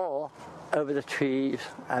 or over the trees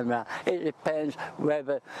and around. It depends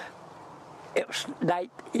whether it's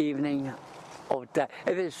late evening or day.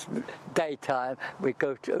 If it's daytime, we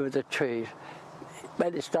go over the trees.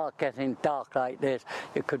 When it starts getting dark like this,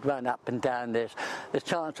 you could run up and down this. The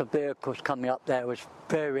chance of vehicles coming up there was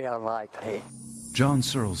very unlikely. John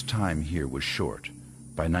Searl's time here was short.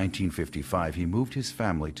 By 1955, he moved his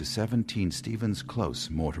family to 17 Stevens Close,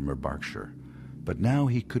 Mortimer, Berkshire. But now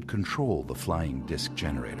he could control the flying disc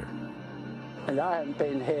generator. And I haven't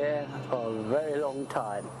been here for a very long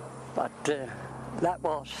time, but that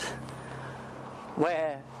was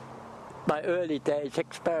where my early days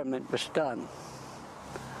experiment was done.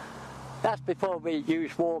 That's before we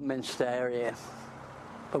used Warminster area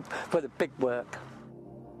for the big work.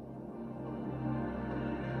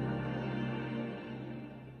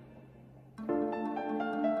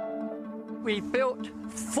 We built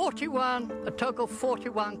a total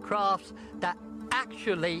 41 crafts that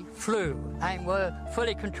actually flew and were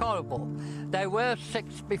fully controllable. There were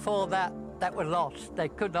 6 before that were lost. They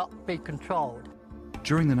could not be controlled.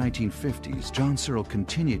 During the 1950s, John Searl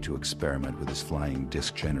continued to experiment with his flying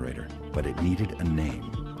disc generator, but it needed a name.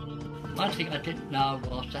 One thing I didn't know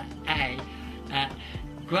was that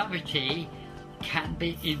gravity can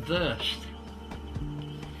be inversed.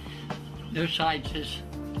 No scientists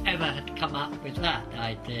ever had come up with that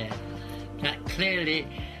idea. That clearly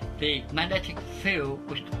the magnetic field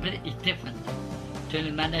was completely different to the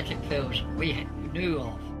magnetic fields we knew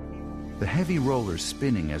of. The heavy rollers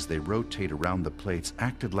spinning as they rotate around the plates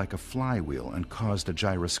acted like a flywheel and caused a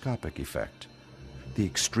gyroscopic effect. The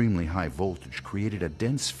extremely high voltage created a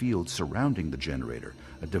dense field surrounding the generator,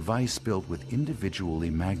 a device built with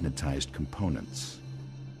individually magnetized components.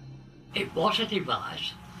 It was a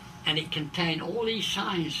device, and it contained all these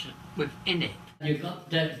signs within it. You've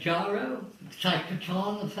got the gyro,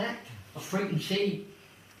 cyclotron effect, a frequency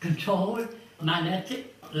control,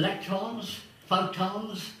 magnetic, electrons,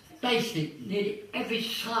 photons, basically nearly every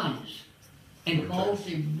science involved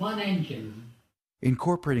in one engine.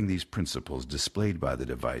 Incorporating these principles displayed by the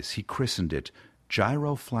device, he christened it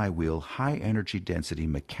Gyro Flywheel High Energy Density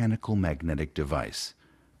Mechanical Magnetic Device,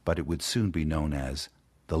 but it would soon be known as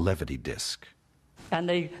the Levity Disc. And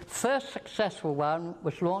the first successful one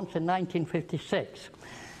was launched in 1956.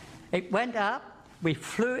 It went up, we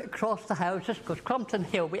flew it across the houses, because Crompton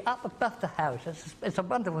Hill, we're up above the houses. It's a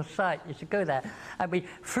wonderful sight, you should go there. And we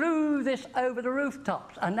flew this over the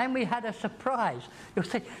rooftops, and then we had a surprise. You'll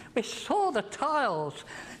see, we saw the tiles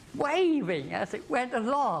waving as it went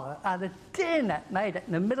along, and the din that made it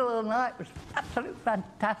in the middle of the night was absolutely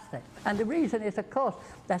fantastic. And the reason is, of course,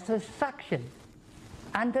 there's a suction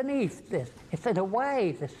underneath this. It's in a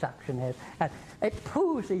wave, this suction is, and it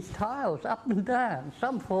pulls these tiles up and down.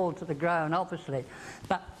 Some fall to the ground, obviously.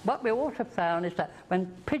 But what we also found is that when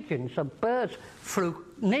pigeons or birds flew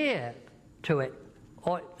near to it,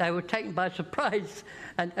 or they were taken by surprise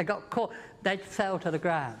and got caught, they fell to the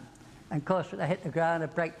ground. And of course, they hit the ground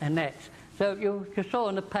and break their necks. So you saw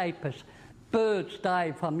in the papers, birds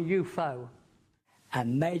died from UFO.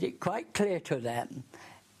 And made it quite clear to them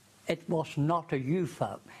it was not a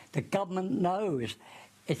UFO. The government knows.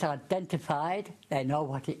 It's identified. They know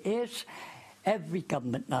what it is. Every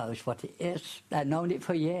government knows what it is. They've known it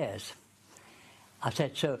for years. I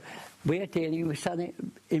said, so we're dealing with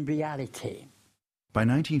something in reality. By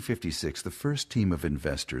 1956, the first team of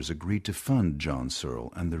investors agreed to fund John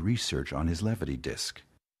Searl and the research on his Levity disc.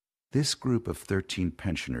 This group of 13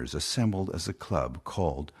 pensioners assembled as a club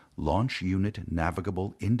called Launch Unit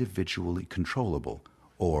Navigable Individually Controllable,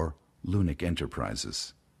 or Lunic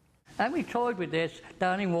Enterprises. And we toyed with this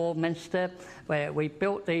down in Warminster, where we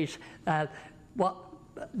built these, what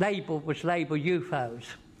was labelled UFOs.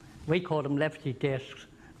 We called them Levity discs.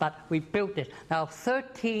 But we built this. Now,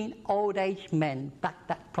 13 old-age men backed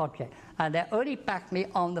that project, and they only backed me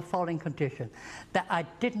on the following condition, that I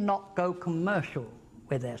did not go commercial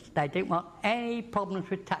with this. They didn't want any problems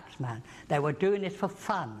with taxman. They were doing this for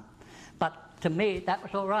fun. But to me, that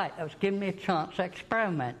was all right. It was giving me a chance to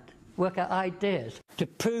experiment, work out ideas, to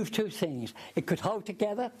prove two things. It could hold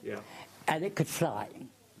together, and it could fly.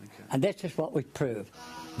 Okay. And this is what we proved.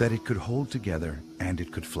 That it could hold together and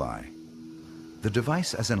it could fly. The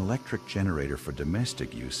device as an electric generator for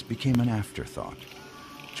domestic use became an afterthought.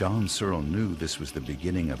 John Searl knew this was the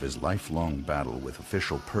beginning of his lifelong battle with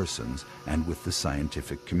official persons and with the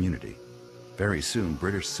scientific community. Very soon,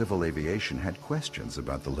 British civil aviation had questions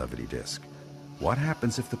about the levity disc. What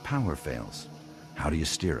happens if the power fails? How do you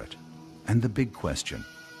steer it? And the big question,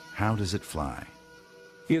 how does it fly?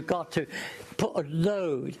 You've got to put a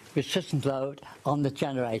load, resistance load, on the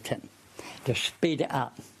generator to speed it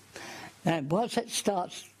up. And once it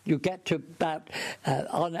starts, you get to about,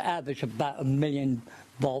 on average, about 1 million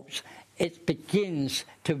volts. It begins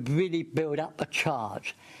to really build up a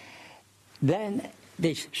charge. Then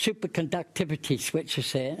this superconductivity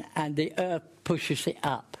switches in, and the earth pushes it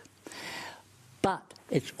up. But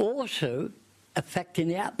it's also affecting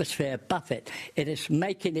the atmosphere above it. It is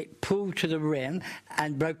making it pull to the rim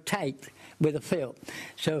and rotate with the field.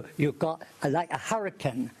 So you've got like a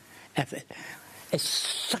hurricane effort. It's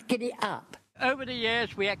sucking it up. Over the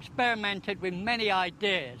years, we experimented with many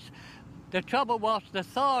ideas. The trouble was the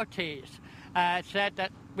authorities said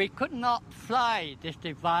that we could not fly this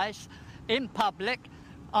device in public,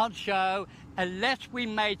 on show, unless we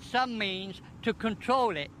made some means to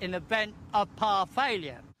control it in event of power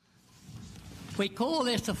failure. We call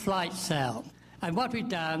this a flight cell. And what we've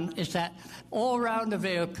done is that all around the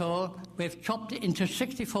vehicle, we've chopped it into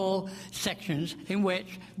 64 sections in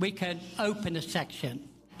which we can open a section.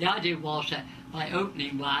 The idea was that by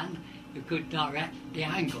opening one, you could direct the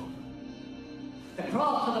angle.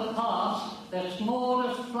 Across to the past, the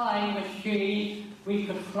smallest flying machine we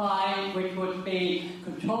could fly, which would be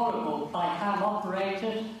controllable by ham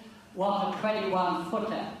operators, was a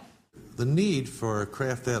 21-footer. The need for a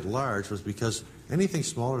craft that large was because anything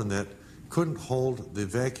smaller than that couldn't hold the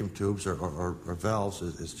vacuum tubes or valves,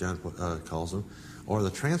 as John calls them, or the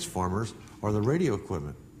transformers or the radio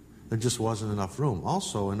equipment. There just wasn't enough room.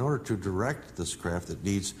 Also, in order to direct this craft, it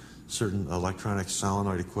needs certain electronic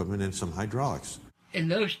solenoid equipment and some hydraulics. In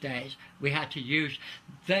those days, we had to use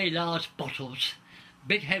very large bottles,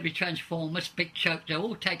 big heavy transformers, big chokes. They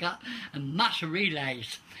all take up a mass of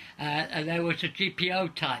relays. And there was a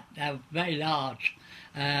GPO type. They were very large.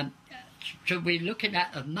 So we're looking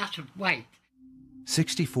at a massive weight.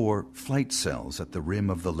 64 flight cells at the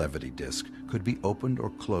rim of the levity disc could be opened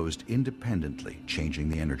or closed independently, changing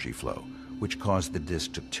the energy flow, which caused the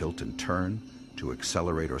disc to tilt and turn, to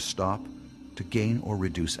accelerate or stop, to gain or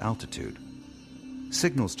reduce altitude.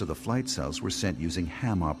 Signals to the flight cells were sent using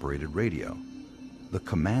ham-operated radio. The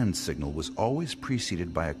command signal was always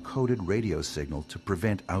preceded by a coded radio signal to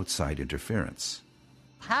prevent outside interference.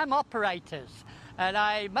 Ham operators, and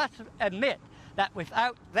I must admit that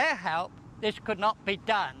without their help, this could not be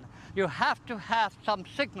done. You have to have some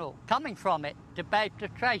signal coming from it to be able to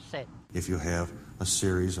trace it. If you have a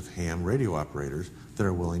series of ham radio operators that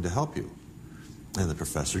are willing to help you, and the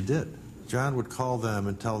professor did. John would call them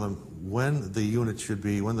and tell them when the unit should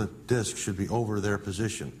be, when the disc should be over their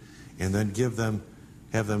position, and then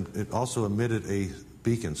have them, it also emitted a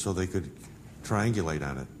beacon so they could triangulate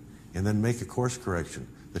on it, and then make a course correction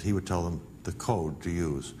that he would tell them the code to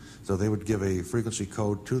use. So they would give a frequency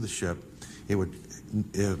code to the ship. It would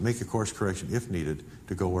make a course correction if needed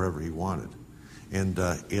to go wherever he wanted. And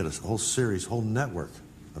he had a whole series, whole network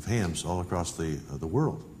of hams all across the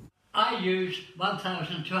world. I used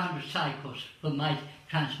 1,200 cycles for my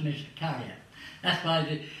transmitter carrier. That's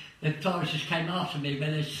why the authorities came after me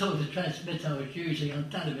when they saw the transmitter I was using on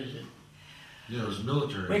television. Yeah, it was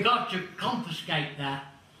military. We got to confiscate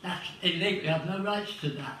that. That's illegal. We have no rights to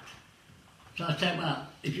that. So I said, well,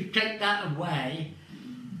 if you take that away,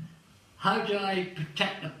 how do I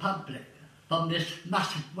protect the public from this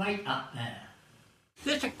massive weight up there?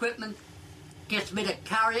 This equipment gives me the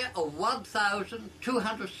carrier of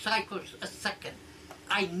 1,200 cycles a second.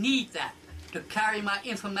 I need that to carry my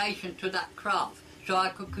information to that craft so I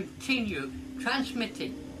could continue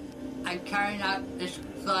transmitting and carrying out this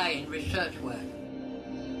flying research work.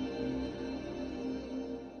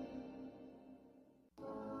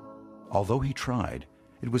 Although he tried,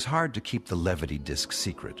 it was hard to keep the levity disc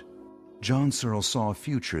secret. John Searl saw a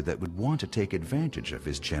future that would want to take advantage of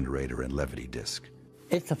his generator and levity disc.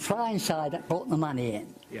 It's the flying side that brought the money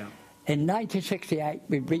in. Yeah. In 1968,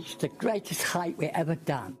 we reached the greatest height we ever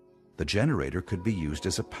done. The generator could be used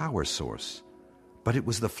as a power source. But it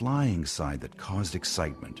was the flying side that caused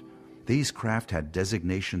excitement. These craft had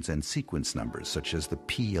designations and sequence numbers, such as the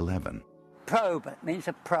P-11. Probe means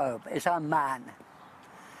a probe. It's a man.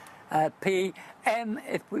 PM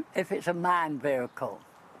if it's a manned vehicle.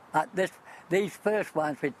 These first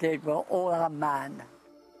ones we did were all unmanned.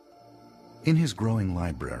 In his growing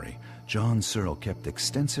library, John Searl kept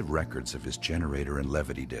extensive records of his generator and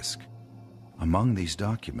levity disk. Among these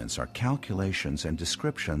documents are calculations and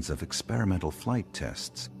descriptions of experimental flight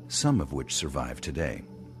tests, some of which survive today.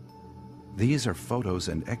 These are photos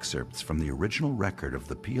and excerpts from the original record of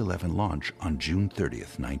the P-11 launch on June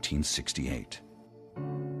 30th, 1968.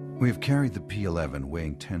 We have carried the P-11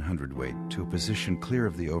 weighing 10 hundredweight to a position clear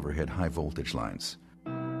of the overhead high voltage lines.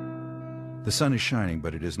 The sun is shining,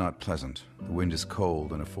 but it is not pleasant. The wind is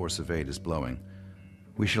cold and a force of 8 is blowing.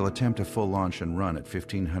 We shall attempt a full launch and run at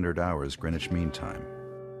 1500 hours Greenwich Mean Time.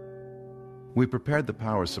 We prepared the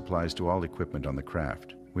power supplies to all equipment on the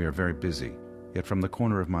craft. We are very busy, yet from the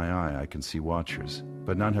corner of my eye I can see watchers,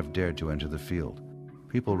 but none have dared to enter the field.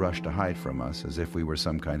 People rush to hide from us as if we were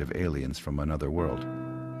some kind of aliens from another world.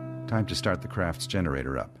 Time to start the craft's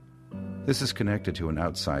generator up. This is connected to an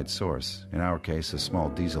outside source, in our case a small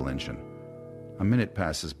diesel engine. A minute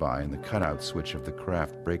passes by and the cutout switch of the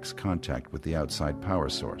craft breaks contact with the outside power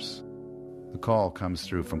source. The call comes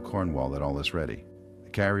through from Cornwall that all is ready. The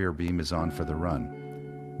carrier beam is on for the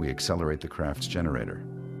run. We accelerate the craft's generator.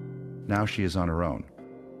 Now she is on her own.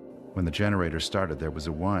 When the generator started, there was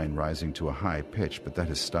a whine rising to a high pitch, but that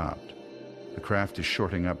has stopped. The craft is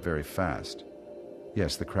shorting up very fast.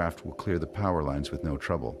 Yes, the craft will clear the power lines with no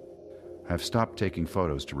trouble. I have stopped taking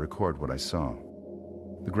photos to record what I saw.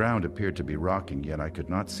 The ground appeared to be rocking, yet I could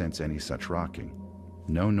not sense any such rocking.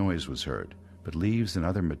 No noise was heard, but leaves and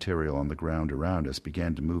other material on the ground around us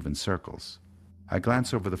began to move in circles. I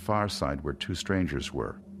glanced over the far side where 2 strangers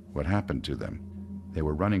were. What happened to them? They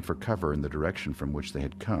were running for cover in the direction from which they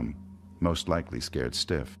had come, most likely scared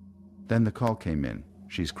stiff. Then the call came in.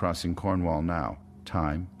 She's crossing Cornwall now.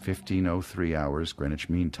 Time, 15:03 hours Greenwich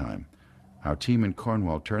Mean Time. Our team in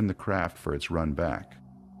Cornwall turned the craft for its run back.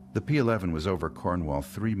 The P-11 was over Cornwall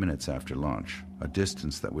 3 minutes after launch, a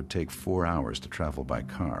distance that would take 4 hours to travel by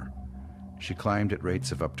car. She climbed at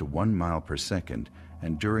rates of up to 1 mile per second,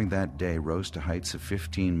 and during that day rose to heights of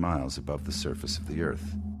 15 miles above the surface of the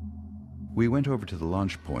Earth. We went over to the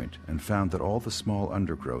launch point and found that all the small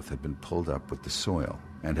undergrowth had been pulled up with the soil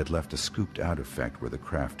and had left a scooped-out effect where the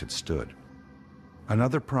craft had stood.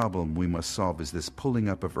 Another problem we must solve is this pulling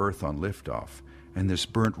up of Earth on liftoff and this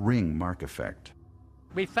burnt ring mark effect.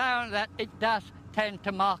 We found that it does tend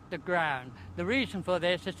to mark the ground. The reason for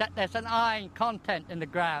this is that there's an iron content in the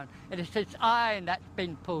ground. It is this iron that's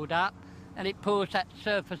been pulled up, and it pulls that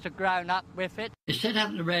surface of ground up with it. Instead of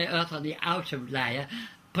having the rare earth on the outer layer,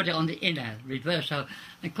 put it on the inner, reverse. So,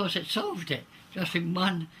 of course, it solved it just in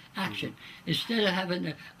one action. Instead of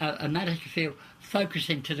having a magnetic field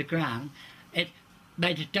focusing to the ground, it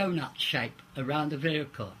made a donut shape around the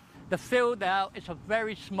vehicle. The field now is a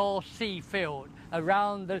very small C field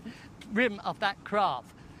around the rim of that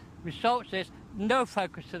craft. Results is no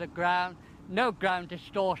focus to the ground, no ground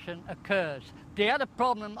distortion occurs. The other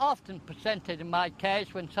problem often presented in my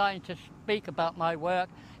case when scientists speak about my work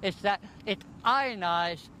is that it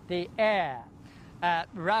ionized the air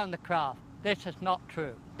around the craft. This is not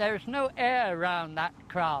true. There is no air around that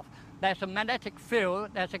craft. There's a magnetic field,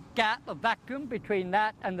 there's a gap, a vacuum between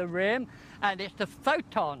that and the rim, and it's the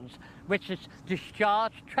photons which is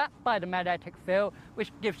discharged, trapped by the magnetic field,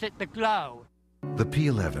 which gives it the glow. The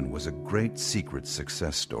P-11 was a great secret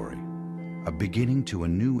success story, a beginning to a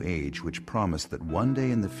new age which promised that one day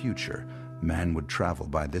in the future, man would travel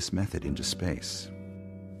by this method into space.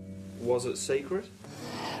 Was it secret?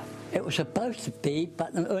 It was supposed to be,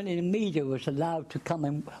 but only the media was allowed to come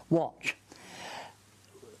and watch.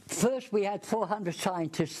 First, we had 400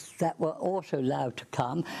 scientists that were also allowed to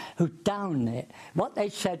come who downed it. What they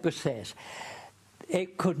said was this: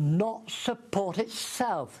 it could not support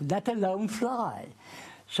itself, let alone fly.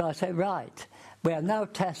 So I said, right, we have now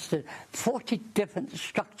tested 40 different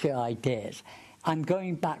structure ideas. I'm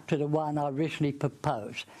going back to the one I originally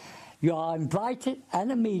proposed. You are invited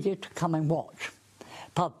and the media to come and watch,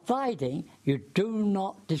 providing you do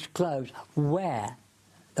not disclose where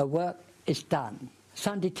the work is done.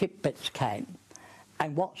 Sunday Tidbits came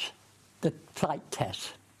and watched the flight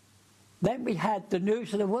test. Then we had the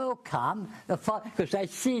News of the World come, because they'd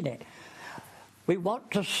seen it. We want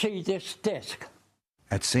to see this disc.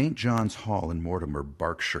 At St. John's Hall in Mortimer,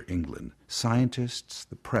 Berkshire, England, scientists,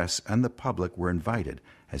 the press, and the public were invited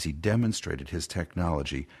as he demonstrated his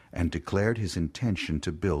technology and declared his intention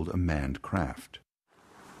to build a manned craft.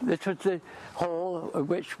 This was the hall in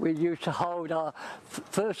which we used to hold our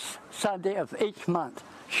first Sunday of each month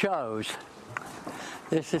shows.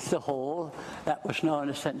 This is the hall that was known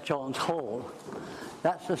as St. John's Hall.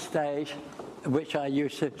 That's the stage which I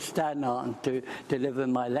used to stand on to deliver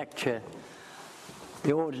my lecture.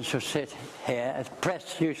 The audience would sit here, the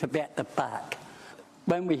press used to be at the back.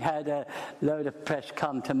 When we had a load of press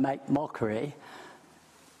come to make mockery,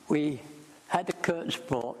 we had the curtains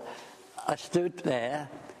brought. I stood there.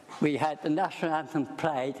 We had the national anthem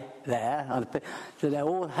played there, so they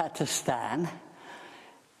all had to stand.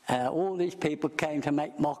 All these people came to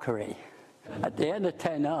make mockery. At the end of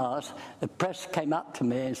 10 hours, the press came up to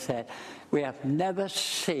me and said, "We have never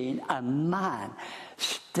seen a man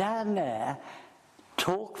stand there,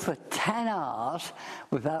 talk for 10 hours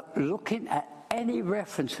without looking at any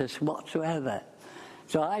references whatsoever."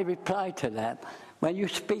 So I replied to them, "When you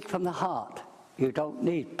speak from the heart, you don't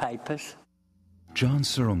need papers." John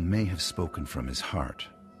Searl may have spoken from his heart,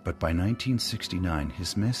 but by 1969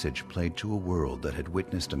 his message played to a world that had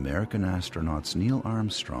witnessed American astronauts Neil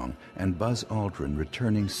Armstrong and Buzz Aldrin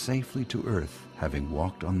returning safely to Earth, having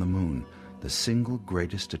walked on the moon, the single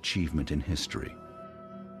greatest achievement in history.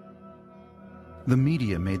 The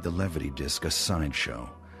media made the Levity disc a sideshow,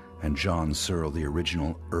 and John Searl the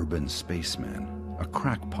original urban spaceman, a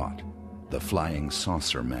crackpot, the flying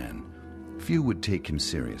saucer man. Few would take him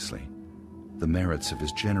seriously. The merits of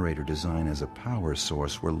his generator design as a power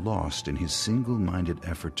source were lost in his single-minded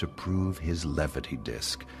effort to prove his Levity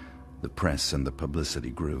disc. The press and the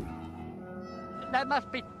publicity grew. There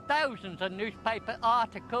must be thousands of newspaper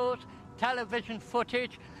articles, television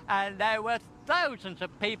footage, and there were thousands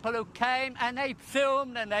of people who came and they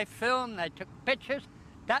filmed, they took pictures.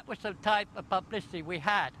 That was the type of publicity we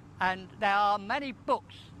had. And there are many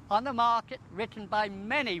books on the market written by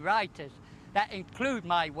many writers that include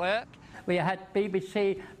my work. We had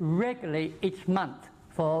BBC regularly each month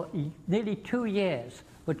for nearly 2 years,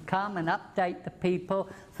 would come and update the people.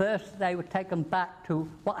 First, they would take them back to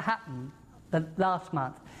what happened the last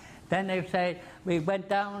month. Then they would say, "We went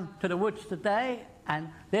down to the woods today, and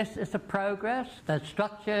this is the progress. The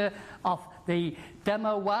structure of the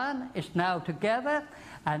Demo 1 is now together,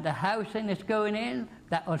 and the housing is going in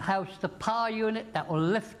that will house the power unit that will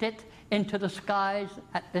lift it into the skies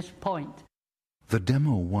at this point." The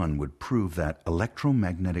Demo 1 would prove that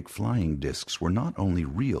electromagnetic flying discs were not only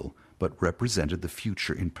real, but represented the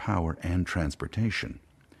future in power and transportation.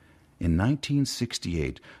 In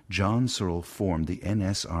 1968, John Searl formed the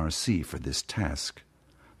NSRC for this task,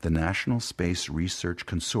 the National Space Research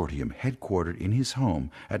Consortium headquartered in his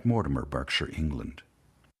home at Mortimer, Berkshire, England.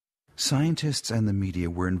 Scientists and the media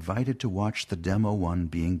were invited to watch the Demo 1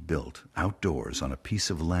 being built outdoors on a piece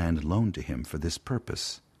of land loaned to him for this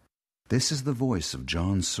purpose. This is the voice of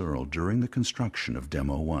John Searl during the construction of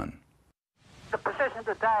Demo 1. The position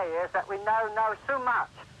today is that we now know so much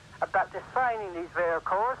about designing these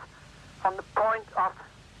vehicles from the point of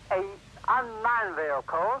an unmanned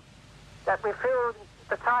vehicle that we feel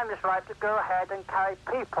the time is right to go ahead and carry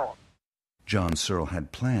people. John Searl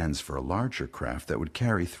had plans for a larger craft that would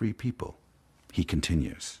carry 3 people. He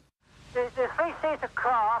continues. The 3-seater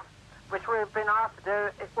craft, which we've been asked to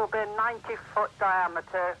do, it will be a 90-foot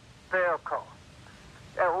diameter vehicle.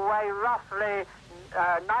 It will weigh roughly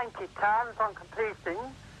 90 tons on completing,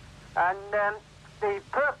 and the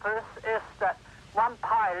purpose is that one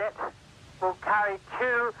pilot will carry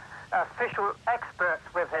 2 official experts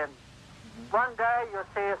with him. One day you'll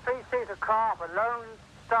see a 3-seater craft, a lone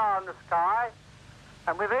star in the sky,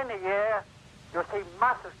 and within a year you'll see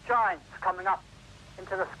massive giants coming up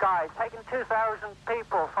into the sky, taking 2,000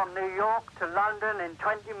 people from New York to London in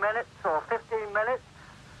 20 minutes or 15 minutes,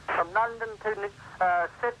 from London to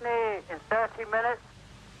Sydney in 30 minutes,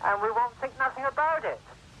 and we won't think nothing about it.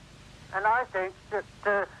 And I think that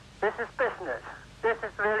this is business. This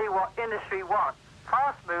is really what industry wants.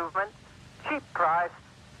 Fast movement, cheap price,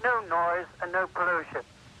 no noise and no pollution.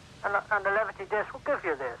 And the Levity disc will give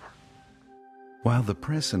you this. While the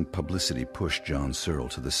press and publicity pushed John Searl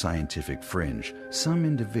to the scientific fringe, some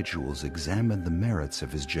individuals examined the merits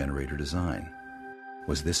of his generator design.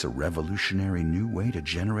 Was this a revolutionary new way to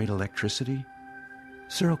generate electricity?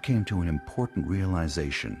 Searl came to an important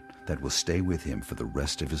realization that will stay with him for the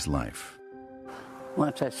rest of his life.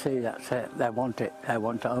 Once they see that, they want it. They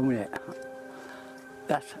want to own it.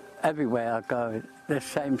 That's everywhere I go. The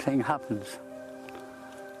same thing happens.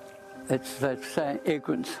 It's the same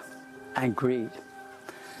ignorance and greed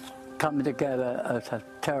coming together as a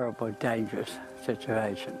terrible, dangerous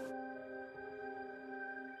situation.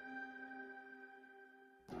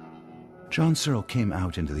 John Searl came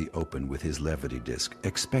out into the open with his levity disc,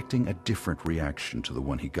 expecting a different reaction to the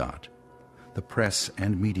one he got. The press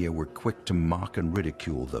and media were quick to mock and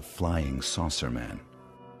ridicule the flying saucer man.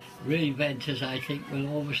 Reinventors, I think, will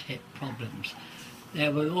always hit problems.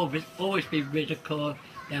 There will always be ridicule,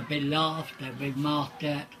 they'll be laughed, they'll be mocked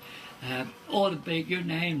at, all the big, you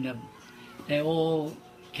name them, they all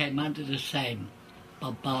came under the same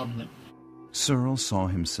bombardment. Searl saw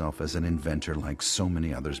himself as an inventor like so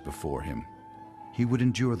many others before him. He would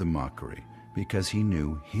endure the mockery because he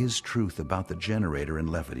knew his truth about the generator and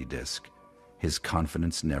levity disc. His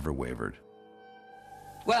confidence never wavered.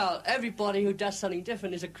 Well, everybody who does something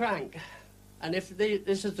different is a crank. And if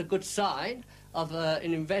this is a good sign of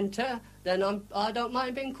an inventor, then I don't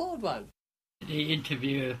mind being called one. The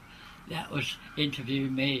interviewer that was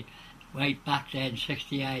interviewing me way back then,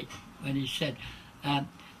 68, when he said,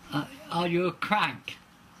 are you a crank?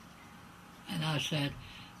 And I said,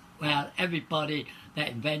 well, everybody that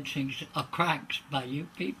invents things are cranks by you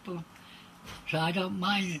people, so I don't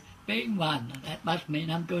mind being one. That must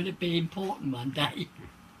mean I'm going to be important one day.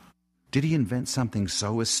 Did he invent something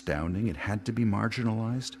so astounding it had to be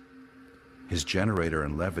marginalized? His generator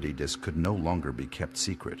and levity disc could no longer be kept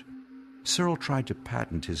secret. Searl tried to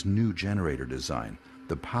patent his new generator design,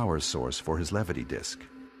 the power source for his levity disc.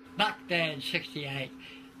 Back then, in 68,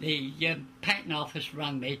 the patent office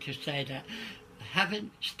rang me to say that,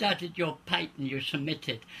 having studied your patent you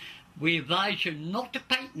submitted, we advise you not to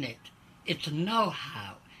patent it. It's a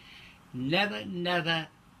know-how. Never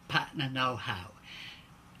patent a know-how.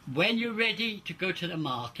 When you're ready to go to the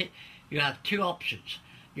market, you have two options.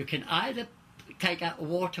 You can either take out a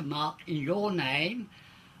watermark in your name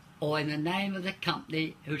or in the name of the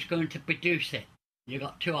company who's going to produce it. You've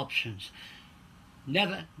got two options.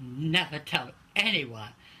 Never tell anyone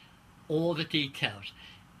all the details.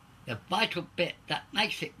 The vital bit that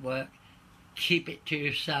makes it work, keep it to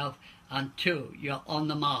yourself until you're on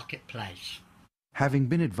the marketplace. Having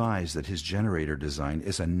been advised that his generator design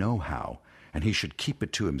is a know-how and he should keep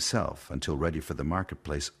it to himself until ready for the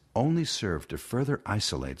marketplace, only served to further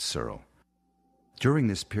isolate Searl. During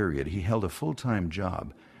this period, he held a full-time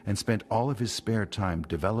job and spent all of his spare time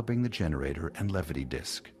developing the generator and levity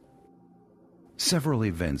disc. Several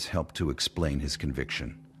events helped to explain his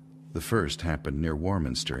conviction. The first happened near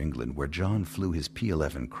Warminster, England, where John flew his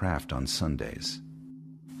P-11 craft on Sundays.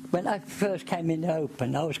 When I first came in the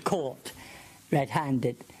open, I was caught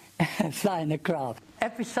red-handed flying the craft.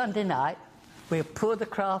 Every Sunday night, we'll pull the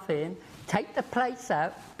craft in, take the plates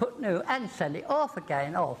out, put new, and send it off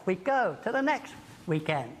again. Off we go to the next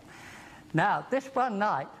weekend. Now, this one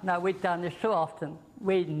night, now we'd done this so often,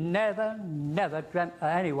 we never dreamt of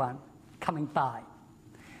anyone coming by.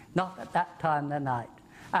 Not at that time of the night.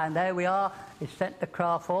 And there we are, we sent the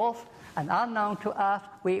craft off, and unknown to us,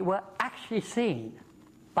 we were actually seen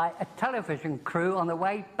by a television crew on the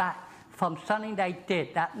way back from something they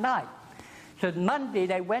did that night. So Monday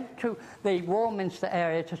they went to the Warminster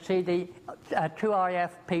area to see the two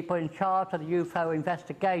RAF people in charge of the UFO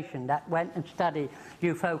investigation that went and studied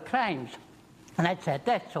UFO claims. And they said,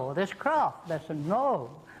 they saw this craft. They said,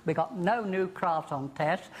 no, we got no new crafts on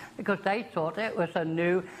test because they thought it was a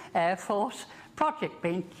new Air Force project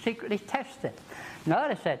being secretly tested. No,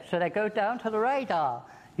 they said, so they go down to the radar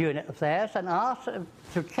unit of theirs and ask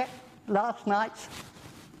to check last night's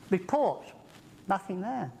reports. Nothing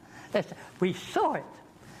there. They said, we saw it.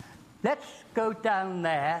 Let's go down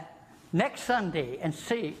there next Sunday and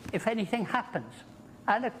see if anything happens.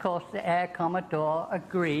 And of course the Air Commodore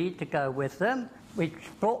agreed to go with them. We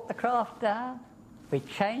brought the craft down. We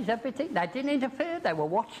changed everything. They didn't interfere. They were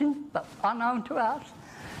watching, but unknown to us.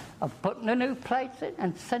 Of putting the new plates in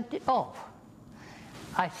and sent it off.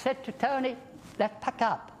 I said to Tony, let's pack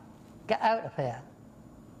up. Get out of here.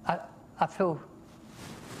 I feel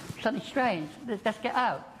something strange. Let's get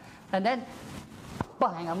out. And then,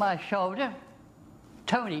 bang on my shoulder,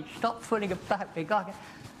 Tony, stop fooling about. We got it.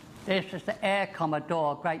 This is the Air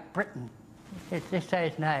Commodore, Great Britain. This is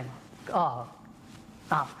his name.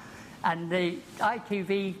 And the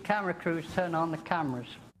ITV camera crews turn on the cameras.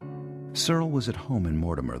 Searl was at home in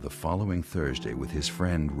Mortimer the following Thursday with his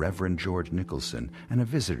friend Reverend George Nicholson and a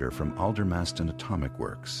visitor from Aldermaston Atomic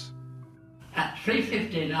Works. At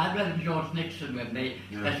 3:15, I had Reverend George Nixon with me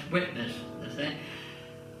as witness.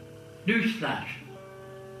 Newsflash,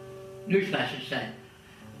 it said,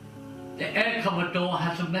 the Air Commodore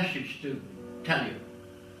has a message to tell you.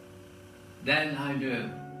 Then I knew.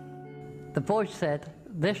 The voice said,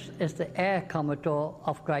 this is the Air Commodore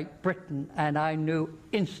of Great Britain, and I knew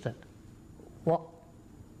instant what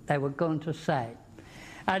they were going to say.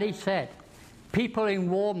 And he said, people in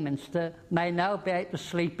Warminster may now be able to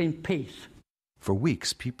sleep in peace. For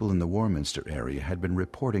weeks, people in the Warminster area had been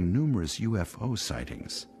reporting numerous UFO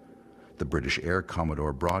sightings. The British Air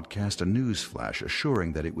Commodore broadcast a news flash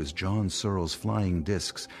assuring that it was John Searle's flying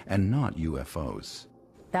discs and not UFOs.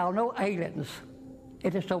 There are no aliens.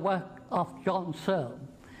 It is the work of John Searle.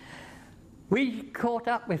 We caught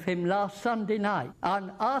up with him last Sunday night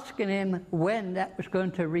and asking him when that was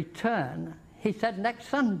going to return. He said next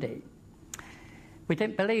Sunday. We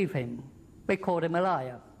didn't believe him. We called him a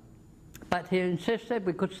liar. But he insisted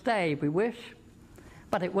we could stay if we wish,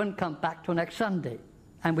 but it wouldn't come back till next Sunday.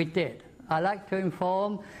 And we did. I'd like to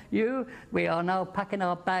inform you we are now packing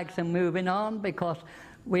our bags and moving on because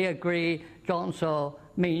we agree John Searle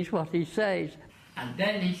means what he says. And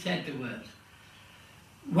then he said the words,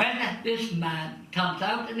 when this man comes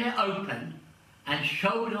out in the open and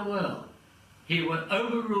show the world, he will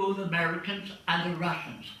overrule the Americans and the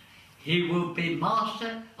Russians. He will be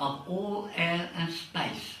master of all air and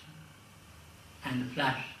space. And the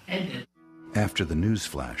flash ended. After the news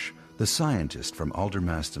flash, the scientist from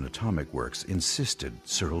Aldermaston Atomic Works insisted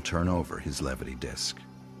Searle turn over his levity disc.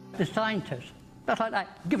 The scientist, just like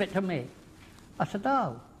that, give it to me. I said,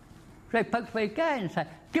 no. So he pokes me again and said,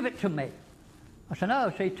 give it to me. I said,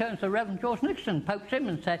 no. So he turns to Reverend George Nixon, pokes him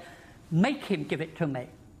and said, make him give it to me.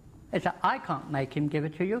 He said, I can't make him give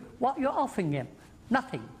it to you. What you're offering him?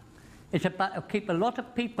 Nothing. It's about to keep a lot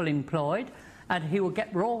of people employed and he will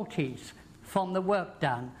get royalties from the work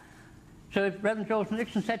done. So Reverend George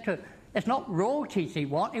Nixon said to him, it's not royalties he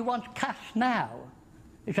wants cash now.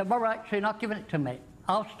 He said, all right, so you're not giving it to me.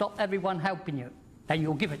 I'll stop everyone helping you. Then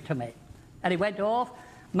you'll give it to me. And he went off.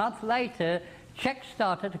 A month later, checks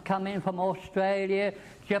started to come in from Australia,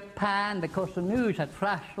 Japan, because the news had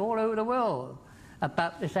flashed all over the world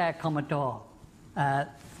about this Air Commodore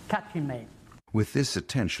catching me. With this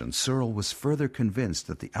attention, Searle was further convinced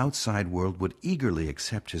that the outside world would eagerly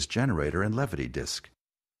accept his generator and levity disc.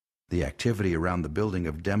 The activity around the building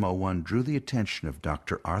of Demo 1 drew the attention of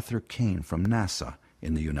Dr. Arthur Kane from NASA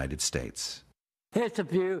in the United States. Here's the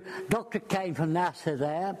view, Dr. Kane from NASA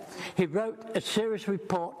there. He wrote a serious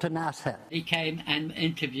report to NASA. He came and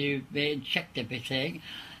interviewed me and checked everything,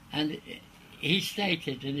 and he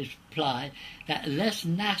stated in his reply that unless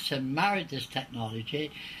NASA married this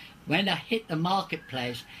technology, when they hit the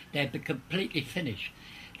marketplace, they'd be completely finished.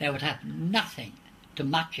 They would have nothing to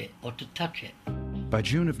match it or to touch it. By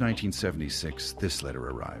June of 1976, this letter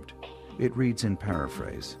arrived. It reads in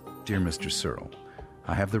paraphrase, Dear Mr. Searle,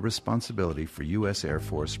 I have the responsibility for U.S. Air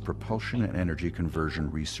Force propulsion and energy conversion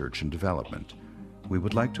research and development. We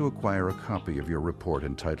would like to acquire a copy of your report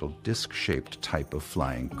entitled Disc-Shaped Type of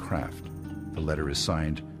Flying Craft. The letter is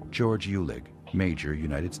signed George Uhlig, Major,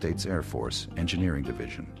 United States Air Force, Engineering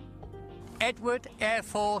Division. Edward Air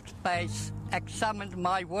Force Base examined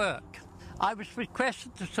my work. I was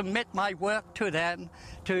requested to submit my work to them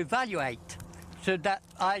to evaluate so that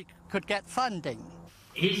I could get funding.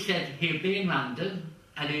 He said he'd be in London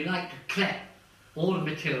and he'd like to collect all the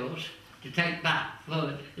materials to take back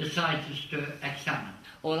for the scientists to examine.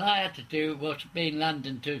 All I had to do was be in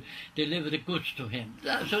London to deliver the goods to him.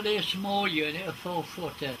 So there's a small unit, a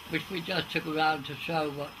 4-footer, which we just took around to show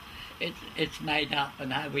what it's made up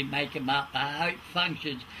and how we make them up, how it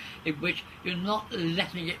functions, in which you're not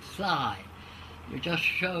letting it fly. You're just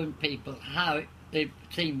showing people how the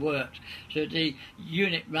thing works. So the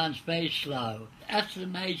unit runs very slow. As the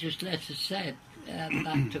Major's letter said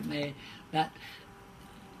back to me, that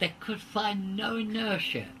they could find no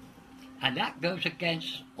inertia, and that goes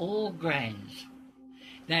against all grains.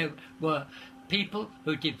 There were people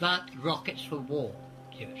who developed rockets for war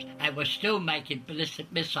use and were still making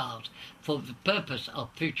ballistic missiles for the purpose of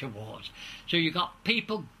future wars. So you got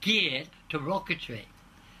people geared to rocketry.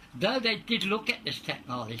 Though they did look at this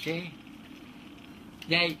technology,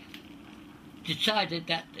 they decided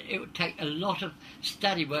that it would take a lot of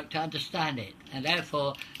study work to understand it, and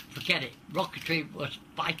therefore, forget it. Rocketry was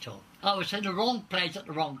vital. I was in the wrong place at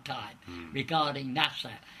the wrong time regarding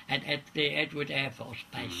NASA and the Edward Air Force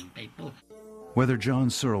Base people. Whether John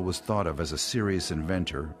Searle was thought of as a serious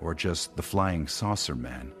inventor or just the flying saucer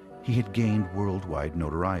man, he had gained worldwide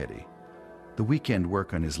notoriety. The weekend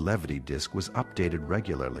work on his levity disc was updated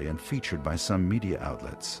regularly and featured by some media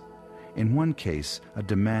outlets. In one case, a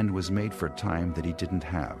demand was made for time that he didn't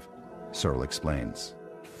have. Searle explains.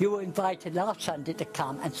 You were invited last Sunday to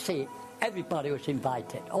come and see it. Everybody was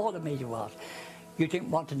invited, all the media was. You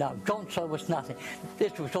didn't want to know. John Searle was nothing.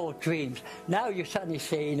 This was all dreams. Now you suddenly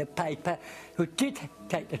see in a paper who did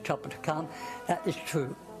take the trouble to come, that is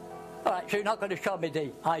true. All right, so you're not going to show me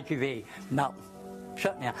the IGV? No,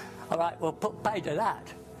 certainly not. All right, we'll put pay to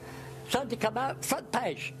that. Sunday come out, front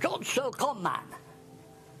page, John Searl con man.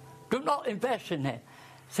 Do not invest in it.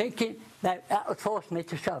 Thinking that would force me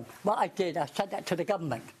to show them. What I did, I said that to the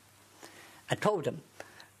government. I told them,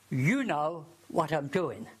 you know what I'm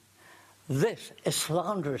doing. This is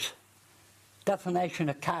slanderous defamation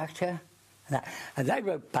of character. And they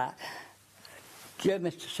wrote back, dear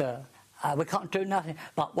Mr. Searl, we can't do nothing,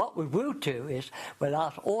 but what we will do is we'll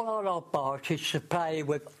ask all our laboratories to supply you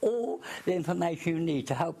with all the information you need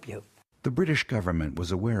to help you. The British government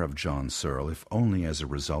was aware of John Searl, if only as a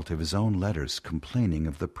result of his own letters complaining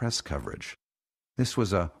of the press coverage. This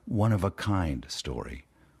was a one-of-a-kind story.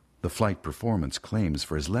 The flight performance claims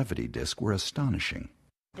for his levity disc were astonishing.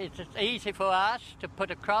 It's just easy for us to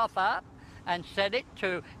put a craft up and send it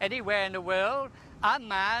to anywhere in the world,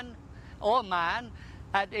 unmanned or manned,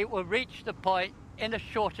 and it will reach the point in the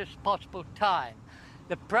shortest possible time.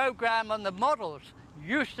 The program on the models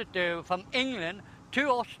used to do from England to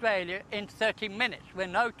Australia in 30 minutes with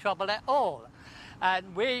no trouble at all.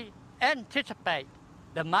 And we anticipate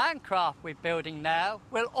the manned craft we're building now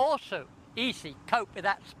will also easily cope with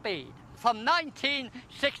that speed. From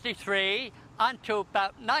 1963 until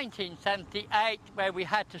about 1978, where we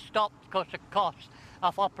had to stop because of cost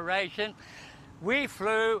of operation, we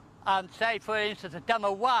flew, say for instance, the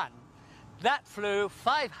Demo 1. That flew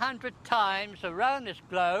 500 times around this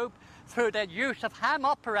globe through the use of ham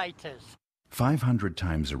operators. 500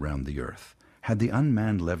 times around the Earth. Had the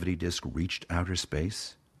unmanned levity disc reached outer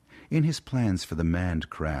space? In his plans for the manned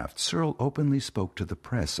craft, Searl openly spoke to the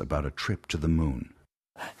press about a trip to the moon.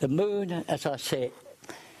 The moon, as I said,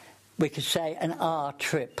 we could say an hour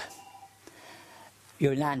trip.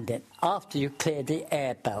 You land it after you clear the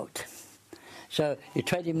air belt. So you're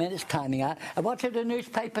 20 minutes climbing out. And what did the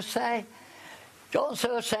newspaper say? John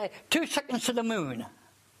Searl said, 2 seconds to the moon.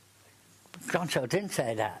 John Searl didn't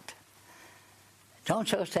say that. John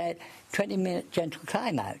Searl said, 20-minute gentle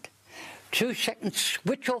climb out. 2 seconds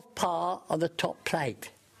switch off power on the top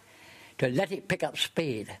plate to let it pick up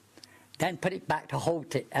speed. Then put it back to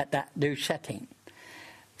hold it at that new setting.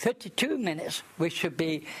 32 minutes, we should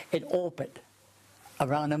be in orbit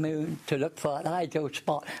around the moon to look for an ideal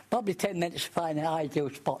spot. Probably 10 minutes to find an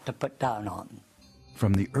ideal spot to put down on.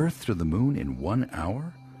 From the Earth to the moon in 1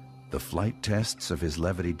 hour? The flight tests of his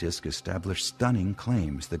levity disc established stunning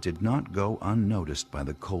claims that did not go unnoticed by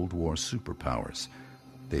the Cold War superpowers.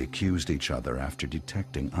 They accused each other after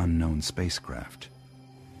detecting unknown spacecraft.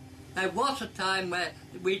 There was a time where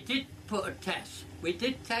we did put a test. We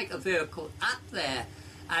did take a vehicle up there,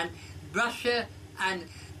 and Russia and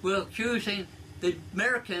were accusing the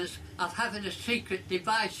Americans of having a secret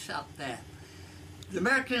device up there. The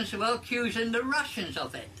Americans were accusing the Russians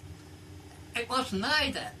of it. It wasn't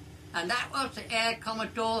either. And that was the Air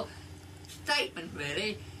Commodore statement,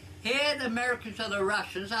 really. Here the Americans and the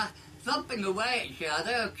Russians are thumping away at each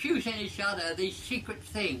other, accusing each other of these secret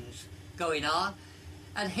things going on.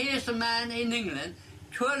 And here's the man in England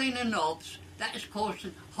twirling the knobs that is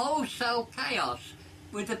causing wholesale chaos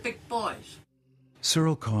with the big boys.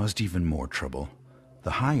 Searl caused even more trouble.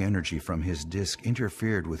 The high energy from his disc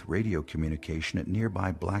interfered with radio communication at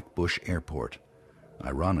nearby Blackbush Airport.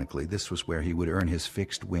 Ironically, this was where he would earn his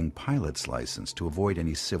fixed-wing pilot's license to avoid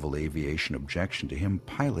any civil aviation objection to him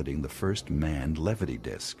piloting the first manned levity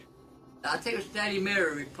disc. I think it was Daily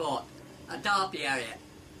Mirror report, a Derby area,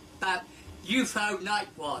 about UFO night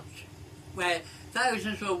watch, where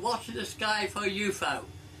thousands were watching the sky for a UFO.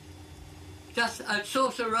 Just a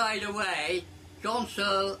saucer ride away, John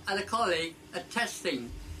Searl and a colleague are testing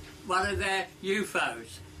one of their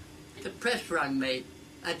UFOs. The press rang me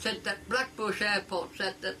and said that Blackbush Airport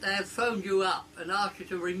said that they have phoned you up and asked you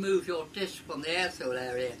to remove your disc from the airfield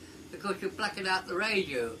area because you're blacking out the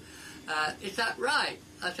radio. Is that right?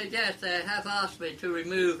 I said, yes, they have asked me to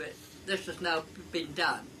remove it. This has now been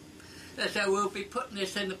done. They said, we'll be putting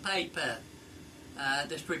this in the paper,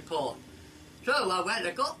 this report. So I went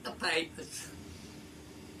and got the papers.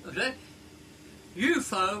 I said,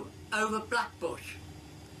 UFO over Blackbush.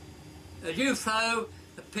 A UFO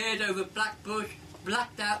appeared over Blackbush,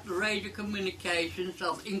 blacked out the radio communications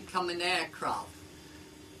of incoming aircraft.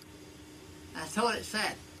 That's all it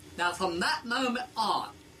said. Now, from that moment on,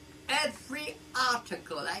 every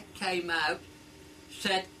article that came out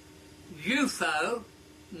said UFO,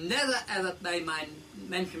 never ever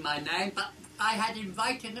mention my name, but I had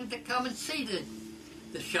invited them to come and see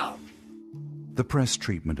the show. The press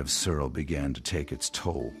treatment of Searl began to take its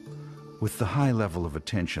toll. With the high level of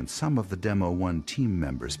attention, some of the Demo 1 team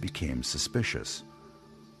members became suspicious.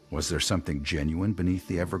 Was there something genuine beneath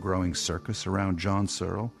the ever-growing circus around John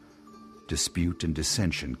Searl? Dispute and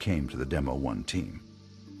dissension came to the Demo 1 team.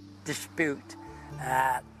 Dispute.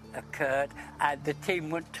 occurred and the team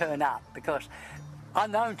wouldn't turn up because,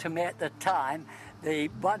 unknown to me at the time, the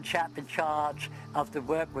one chap in charge of the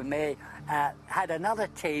work with me had another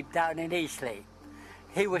team down in Eastleigh.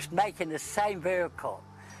 He was making the same vehicle,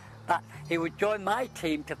 but he would join my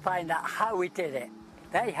team to find out how we did it.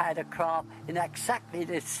 They had a craft in exactly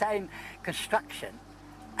the same construction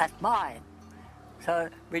as mine. So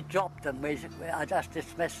we dropped them. I just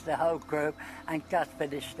dismissed the whole group and just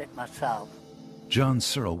finished it myself. John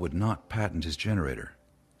Searl would not patent his generator,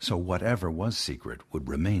 so whatever was secret would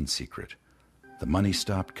remain secret. The money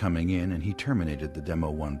stopped coming in and he terminated the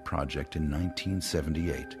Demo 1 project in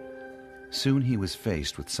 1978. Soon he was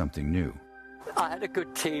faced with something new. I had a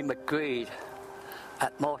good team at Greed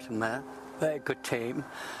at Mortimer, very good team.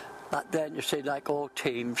 But then you see, like all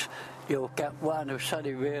teams, you'll get one who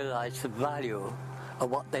suddenly realises the value of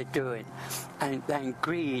what they're doing. And then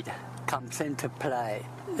greed comes into play.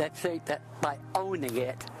 They think that by owning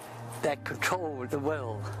it, they control the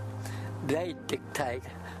world. They dictate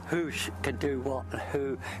who can do what and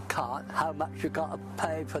who can't, how much you've got to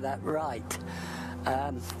pay for that right.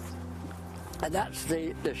 And that's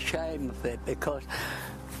the shame of it, because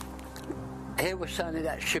here was something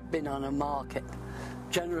that should have been on the market.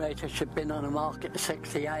 Generators should have been on the market in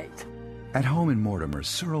 '68. At home in Mortimer,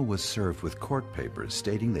 Searl was served with court papers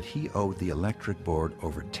stating that he owed the electric board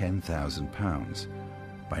over £10,000.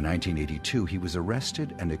 By 1982, he was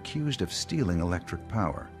arrested and accused of stealing electric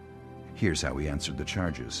power. Here's how he answered the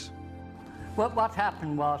charges. Well, what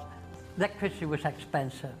happened was electricity was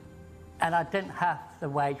expensive, and I didn't have the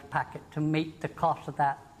wage packet to meet the cost of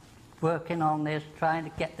that. Working on this, trying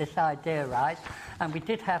to get this idea right, and we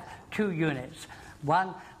did have 2 units.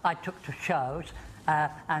 One I took to shows,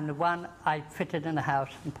 and the one I fitted in the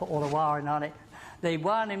house and put all the wiring on it. The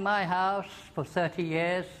one in my house for 30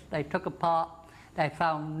 years, they took apart, they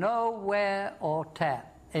found no wear or tear.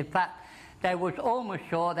 In fact, they was almost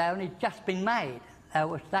sure they only just been made. It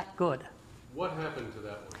was that good. What happened to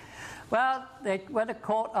that one? Well, when the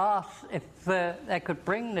court asked if they could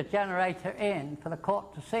bring the generator in for the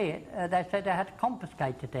court to see it, they said they had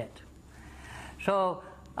confiscated it. So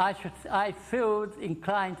I feel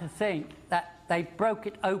inclined to think that they broke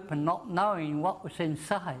it open not knowing what was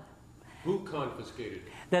inside. Who confiscated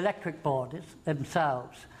it? The electric boards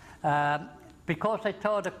themselves. Because they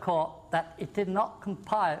told the court that it did not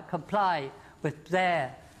comply with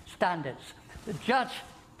their standards. The judge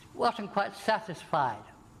wasn't quite satisfied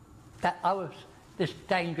that I was this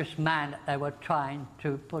dangerous man that they were trying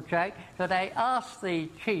to portray. So they asked the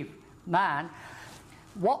chief man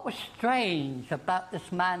what was strange about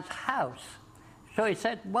this man's house. So he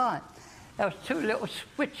said, why? There was 2 little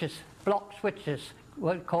switches, block switches,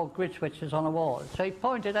 what we call grid switches on the wall. So he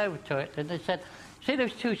pointed over to it and he said, see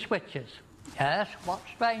those 2 switches? Yes, what's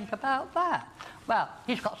strange about that? Well,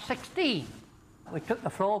 he's got 16. We took the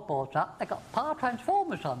floorboards up, they got power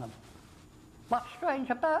transformers on them. What's strange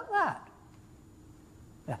about that?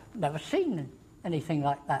 Yeah, never seen anything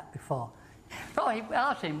like that before. So I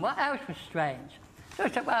asked him what else was strange. So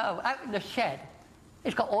he said, well, out in the shed,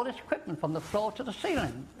 it's got all this equipment from the floor to the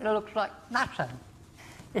ceiling. It looks like NASA.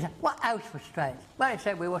 He said, what else was strange? Well, he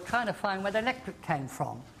said, we were trying to find where the electric came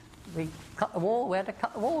from. We cut the wall, we had to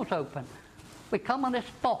cut the walls open. We come on this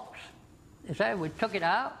box. He said, we took it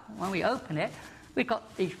out. When we open it, we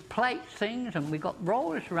got these plate things and we got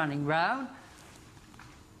rollers running round.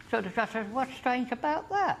 So the judge said, what's strange about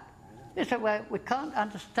that? He said, well, we can't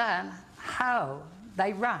understand how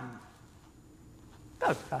they run.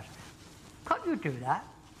 No, judge, can't you do that?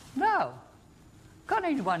 No. Can't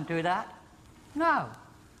anyone do that? No.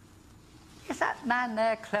 Is that man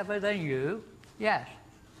there clever than you? Yes.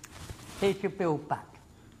 Here's your bill back.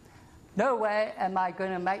 No way am I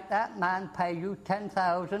going to make that man pay you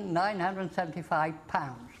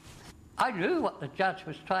 £10,975. I knew what the judge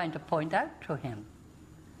was trying to point out to him,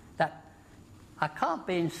 that I can't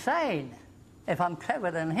be insane if I'm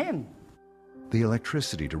clever than him. The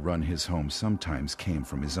electricity to run his home sometimes came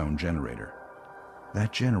from his own generator.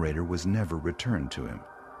 That generator was never returned to him.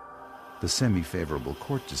 The semi-favorable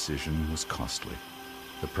court decision was costly.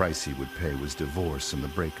 The price he would pay was divorce and the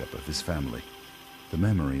breakup of his family. The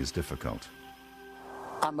memory is difficult.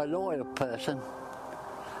 I'm a loyal person,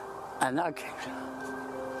 and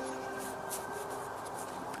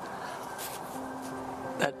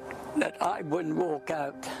that I wouldn't walk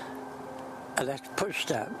out unless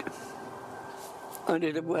pushed out.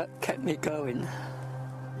 Only the work kept me going.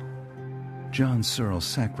 John Searl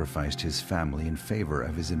sacrificed his family in favor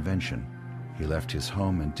of his invention. He left his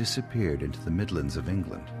home and disappeared into the Midlands of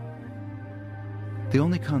England. The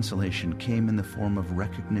only consolation came in the form of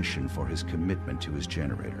recognition for his commitment to his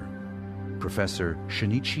generator. Professor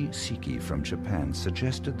Shinichi Siki from Japan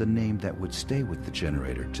suggested the name that would stay with the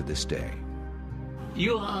generator to this day.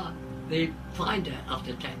 You are the finder of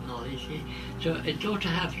the technology, so it ought to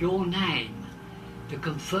have your name to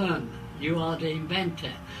confirm you are the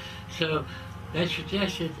inventor. So they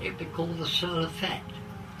suggested it be called the Searl effect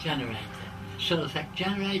generator. Searl effect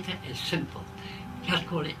generator is simple. Just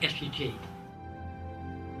call it SEG.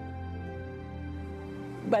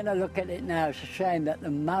 When I look at it now, it's a shame that the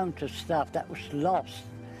amount of stuff that was lost,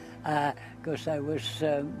 because there was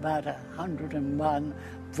about 101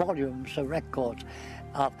 volumes of records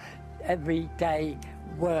of everyday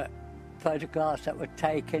work, photographs that were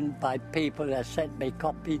taken by people that sent me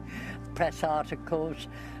copy press articles.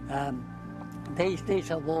 These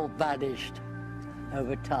have all vanished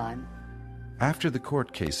over time. After the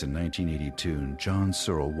court case in 1982, John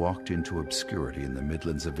Searl walked into obscurity in the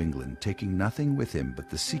Midlands of England, taking nothing with him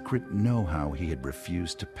but the secret know-how he had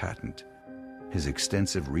refused to patent. His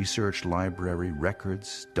extensive research library,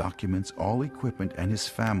 records, documents, all equipment, and his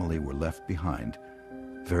family were left behind.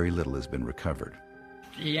 Very little has been recovered.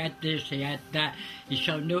 He had this, he had that. He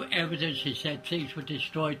showed no evidence. He said things were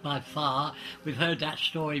destroyed by fire. We've heard that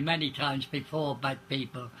story many times before by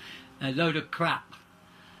people. A load of crap.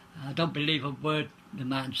 I don't believe a word the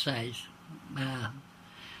man says.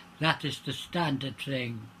 That is the standard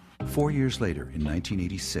thing. 4 years later, in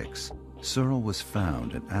 1986, Searl was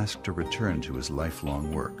found and asked to return to his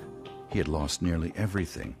lifelong work. He had lost nearly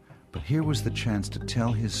everything, but here was the chance to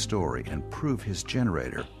tell his story and prove his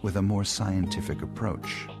generator with a more scientific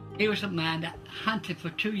approach. He was a man that hunted for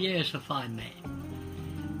 2 years to find me.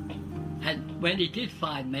 And when he did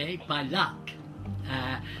find me, by luck,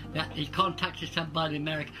 that he contacted somebody in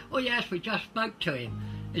America. Oh yes, we just spoke to him.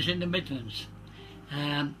 He's in the Midlands.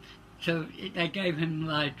 So they gave him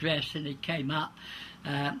my address and he came up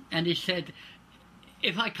and he said,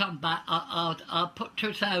 if I come back, I'll put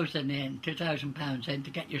 £2,000 in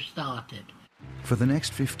to get you started. For the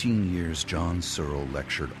next 15 years, John Searl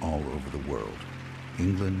lectured all over the world.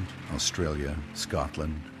 England, Australia,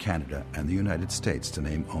 Scotland, Canada, and the United States, to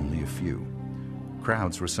name only a few.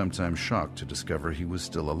 Crowds were sometimes shocked to discover he was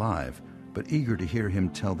still alive, but eager to hear him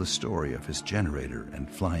tell the story of his generator and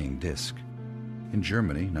flying disc. In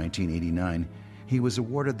Germany, 1989, he was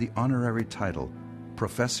awarded the honorary title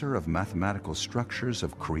Professor of Mathematical Structures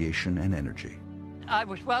of Creation and Energy. I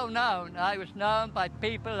was well known. I was known by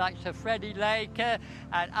people like Sir Freddie Laker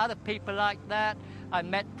and other people like that. I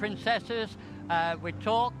met princesses. We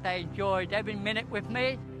talked. They enjoyed every minute with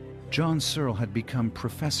me. John Searl had become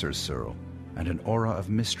Professor Searl, and an aura of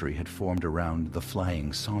mystery had formed around the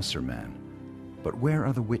flying saucer man. But where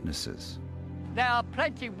are the witnesses? There are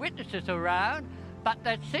plenty of witnesses around, but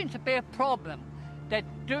there seems to be a problem. They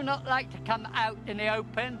do not like to come out in the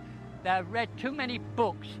open. They've read too many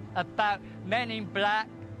books about men in black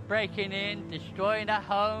breaking in, destroying their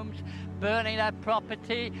homes, burning their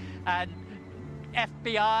property, and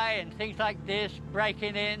FBI and things like this,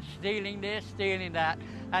 breaking in, stealing this, stealing that,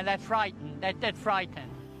 and they're frightened. They're dead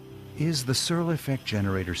frightened. Is the Searl effect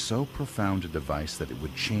generator so profound a device that it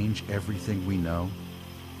would change everything we know?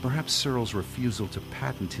 Perhaps Searl's refusal to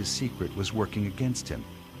patent his secret was working against him.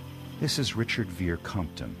 This is Richard Veer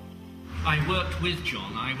Compton. I worked with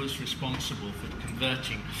John. I was responsible for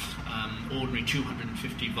converting ordinary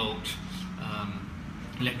 250-volt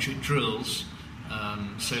electric drills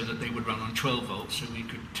so that they would run on 12 volts, so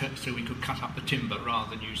we could cut up the timber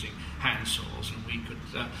rather than using hand saws, and we could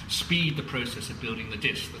speed the process of building the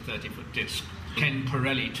disc, the 30-foot disc. Ken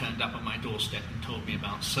Pirelli turned up at my doorstep and told me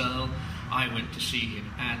about Searl. I went to see him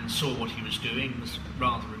and saw what he was doing, was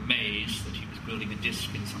rather amazed that he was building a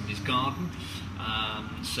disc in somebody's garden.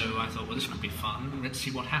 So I thought, well, this could be fun, let's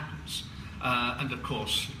see what happens. And of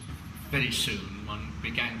course, very soon one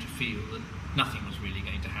began to feel that nothing was really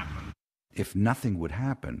going to happen. If nothing would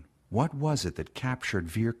happen, what was it that captured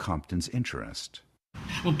Veer Compton's interest?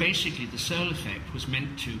 Well, basically, the Searl effect was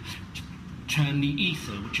meant to turn the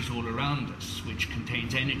ether, which is all around us, which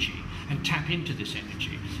contains energy, and tap into this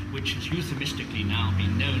energy, which has euphemistically now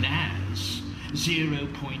been known as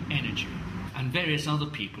zero-point energy. And various other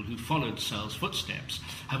people who followed Searl's footsteps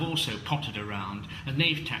have also potted around, and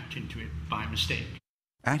they've tapped into it by mistake.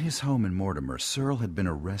 At his home in Mortimer, Searl had been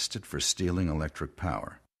arrested for stealing electric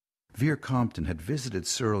power. Veer Compton had visited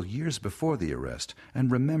Searl years before the arrest and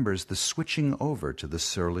remembers the switching over to the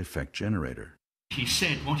Searl effect generator. He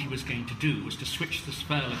said what he was going to do was to switch the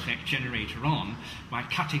Searl effect generator on by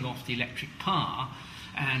cutting off the electric power,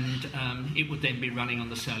 and it would then be running on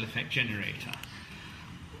the Searl effect generator.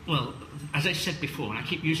 Well, as I said before, and I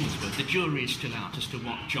keep using this word, the jury is still out as to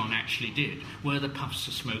what John actually did. Were the puffs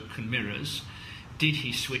of smoke and mirrors? Did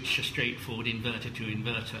he switch a straightforward inverter to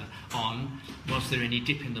inverter on? Was there any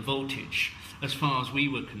dip in the voltage? As far as we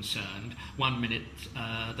were concerned, 1 minute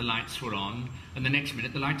the lights were on, and the next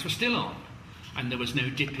minute the lights were still on. And there was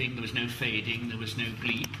no dipping, there was no fading, there was no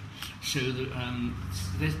bleep. So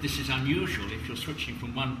this is unusual if you're switching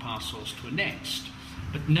from one power source to a next.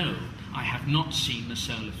 But no, I have not seen the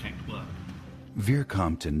Searl effect work. Veer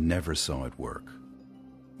Compton never saw it work.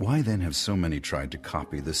 Why then have so many tried to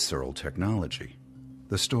copy the Searl technology?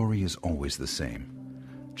 The story is always the same.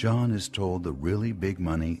 John is told the really big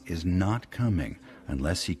money is not coming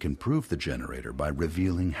unless he can prove the generator by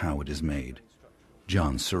revealing how it is made.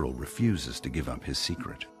 John Searl refuses to give up his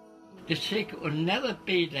secret. The secret will never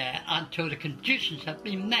be there until the conditions have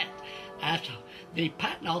been met, as the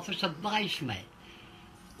Patent Office advised me,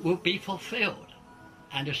 will be fulfilled.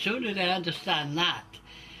 And the sooner they understand that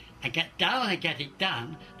and get down and get it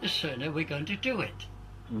done, the sooner we're going to do it.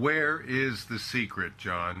 Where is the secret,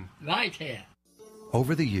 John? Right here.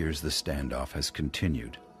 Over the years, the standoff has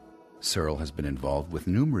continued. Searl has been involved with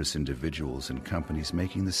numerous individuals and companies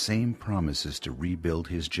making the same promises to rebuild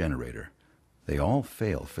his generator. They all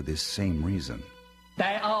fail for this same reason.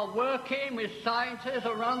 They are working with scientists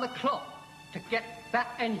around the clock to get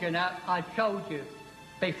that engine out I showed you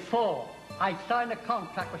before I signed a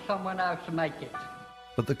contract with someone else to make it.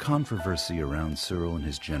 But the controversy around Searl and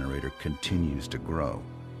his generator continues to grow.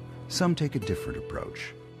 Some take a different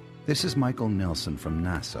approach. This is Michael Nelson from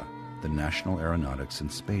NASA, the National Aeronautics and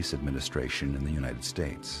Space Administration in the United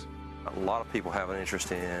States. A lot of people have an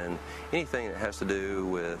interest in anything that has to do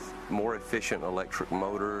with more efficient electric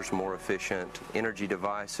motors, more efficient energy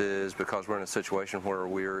devices, because we're in a situation where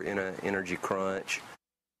we're in an energy crunch.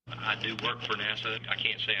 I do work for NASA. I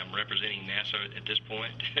can't say I'm representing NASA at this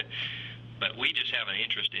point, but we just have an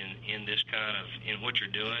interest in this kind of, in what you're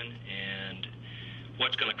doing and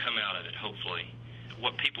what's going to come out of it, hopefully.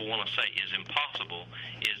 What people want to say is impossible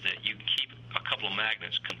is that you keep a couple of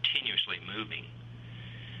magnets continuously moving.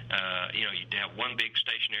 You know, you have one big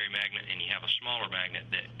stationary magnet and you have a smaller magnet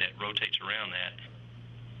that rotates around that.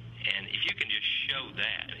 And if you can just show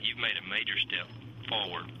that, you've made a major step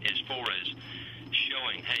forward as far as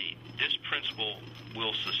showing, hey, this principle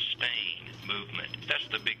will sustain movement. That's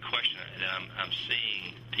the big question that I'm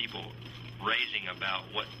seeing people raising about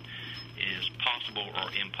what is possible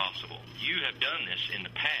or impossible. You have done this in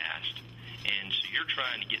the past, and so you're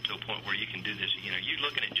trying to get to a point where you can do this. You know, you're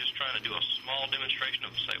looking at just trying to do a small demonstration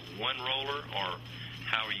of, say, one roller, or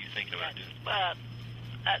how are you thinking about doing it? Well,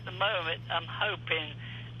 at the moment, I'm hoping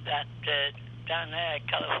that down there in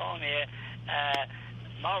California,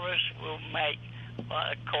 Morris will make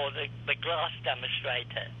what I call the glass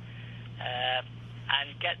demonstrator,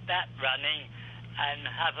 and get that running and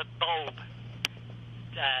have a bulb.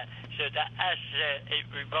 So that as it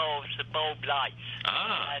revolves, the bulb lights,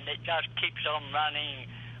 and it just keeps on running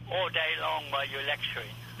all day long while you're lecturing.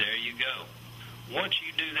 There you go. Once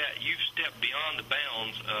you do that, you've stepped beyond the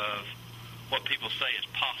bounds of what people say is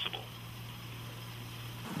possible.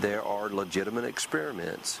 There are legitimate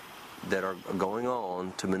experiments that are going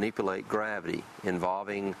on to manipulate gravity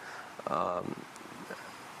involving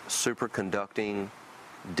superconducting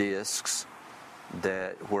disks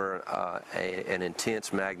where an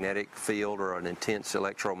intense magnetic field or an intense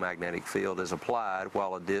electromagnetic field is applied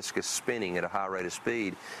while a disk is spinning at a high rate of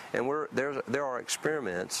speed. And there are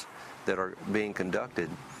experiments that are being conducted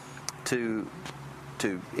to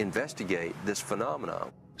investigate this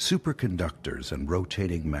phenomenon. Superconductors and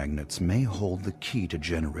rotating magnets may hold the key to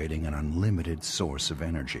generating an unlimited source of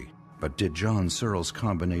energy. But did John Searl's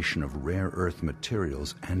combination of rare earth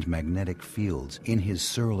materials and magnetic fields in his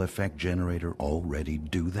Searl effect generator already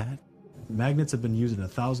do that? Magnets have been used in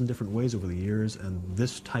 1,000 different ways over the years, and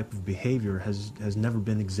this type of behavior has never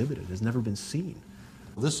been exhibited, has never been seen.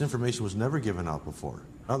 This information was never given out before.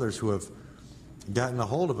 Others who have gotten a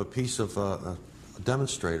hold of a piece of a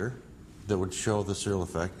demonstrator that would show the Searl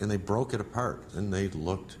effect, and they broke it apart, and they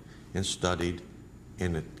looked and studied,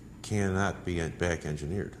 and it cannot be back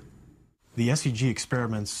engineered. The SEG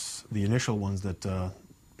experiments, the initial ones that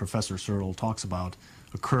Professor Searl talks about,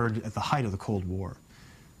 occurred at the height of the Cold War.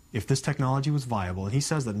 If this technology was viable, and he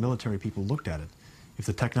says that military people looked at it, if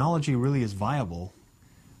the technology really is viable,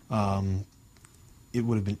 it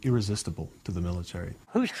would have been irresistible to the military.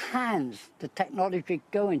 Whose hands the technology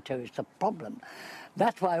go into is the problem.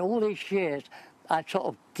 That's why all these years I sort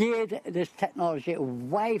of geared this technology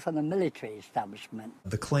away from the military establishment.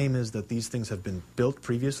 The claim is that these things have been built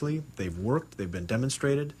previously, they've worked, they've been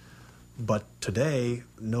demonstrated, but today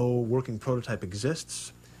no working prototype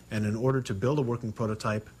exists, and in order to build a working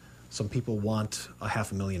prototype, some people want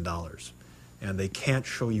 $500,000. and they can't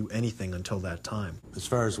show you anything until that time. As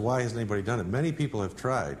far as why hasn't anybody done it, many people have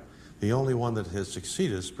tried. The only one that has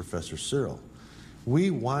succeeded is Professor Searl.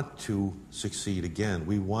 We want to succeed again.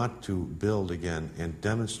 We want to build again and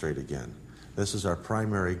demonstrate again. This is our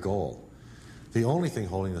primary goal. The only thing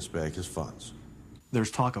holding us back is funds.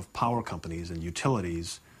 There's talk of power companies and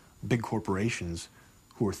utilities, big corporations,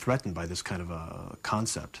 who are threatened by this kind of a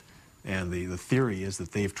concept. And the theory is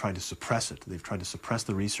that they've tried to suppress it. They've tried to suppress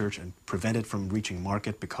the research and prevent it from reaching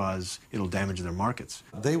market because it'll damage their markets.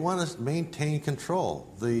 They want to maintain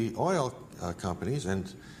control. The oil companies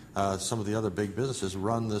and some of the other big businesses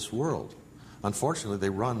run this world. Unfortunately, they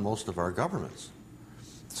run most of our governments.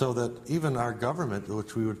 So that even our government,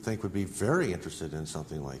 which we would think would be very interested in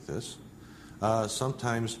something like this,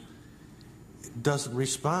 sometimes doesn't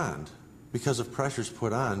respond because of pressures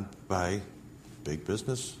put on by big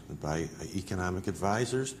business and by economic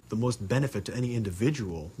advisors. The most benefit to any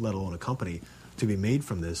individual, let alone a company, to be made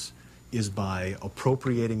from this is by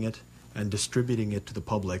appropriating it and distributing it to the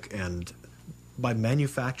public, and by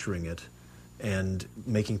manufacturing it and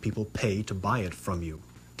making people pay to buy it from you.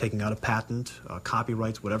 Taking out a patent,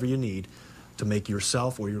 copyrights, whatever you need to make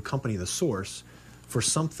yourself or your company the source for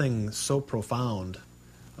something so profound.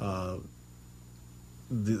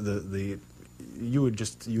 You would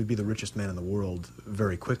be the richest man in the world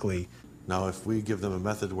very quickly. Now, if we give them a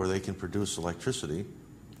method where they can produce electricity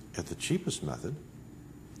at the cheapest method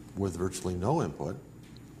with virtually no input,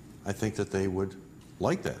 I think that they would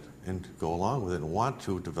like that and go along with it and want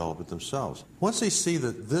to develop it themselves. Once they see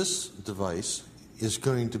that this device is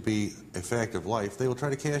going to be a fact of life, they will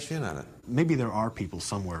try to cash in on it. Maybe there are people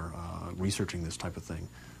somewhere researching this type of thing,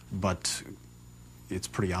 but it's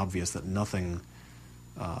pretty obvious that nothing,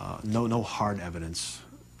 no hard evidence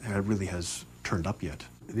really has turned up yet.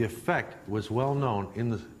 The effect was well known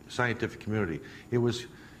in the scientific community. It was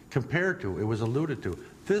compared to, it was alluded to.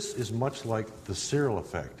 This is much like the Searl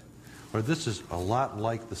effect, or this is a lot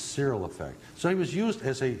like the Searl effect. So he was used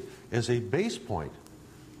as a base point,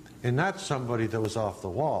 and not somebody that was off the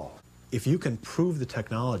wall. If you can prove the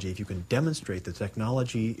technology, if you can demonstrate the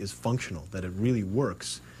technology is functional, that it really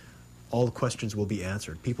works, all the questions will be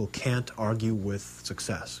answered. People can't argue with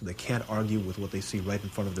success. They can't argue with what they see right in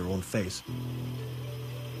front of their own face.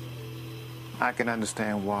 I can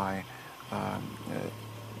understand why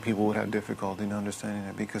people would have difficulty in understanding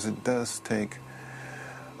it, because it does take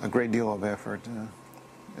a great deal of effort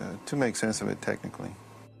to make sense of it technically.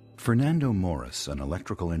 Fernando Morris, an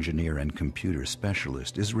electrical engineer and computer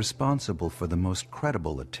specialist, is responsible for the most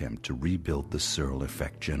credible attempt to rebuild the Searl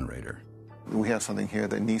effect generator. We have something here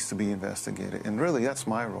that needs to be investigated, and really that's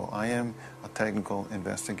my role. I am a technical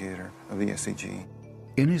investigator of the SCG.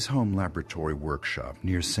 In his home laboratory workshop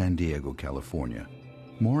near San Diego, California,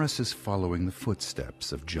 Morris is following the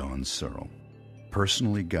footsteps of John Searl.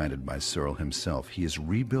 Personally guided by Searl himself, he is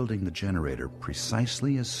rebuilding the generator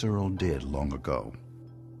precisely as Searl did long ago.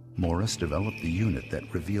 Morris developed the unit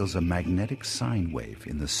that reveals a magnetic sine wave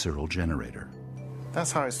in the Searl generator.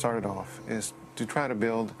 That's how I started off, is to try to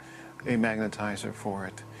build a magnetizer for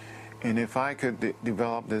it. And if I could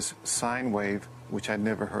develop this sine wave, which I'd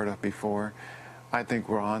never heard of before, I think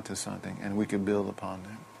we're onto something, and we could build upon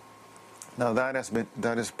that. Now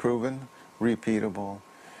that is proven, repeatable,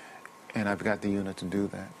 and I've got the unit to do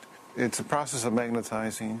that. It's a process of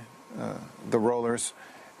magnetizing the rollers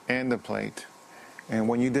and the plate. And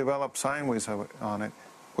when you develop sine waves on it,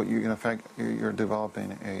 in effect, you're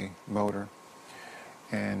developing a motor.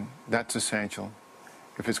 And that's essential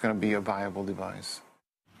if it's going to be a viable device.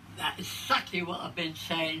 That's exactly what I've been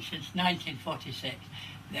saying since 1946.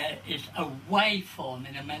 There is a waveform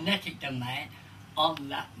in a magnetic domain on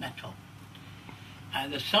that metal.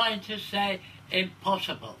 And the scientists say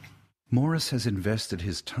impossible. Morris has invested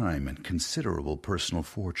his time and considerable personal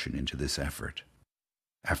fortune into this effort.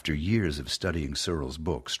 After years of studying Searl's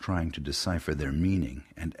books, trying to decipher their meaning,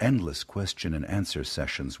 and endless question and answer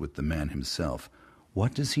sessions with the man himself,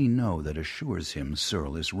 what does he know that assures him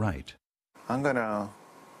Searl is right? I'm going to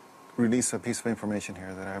release a piece of information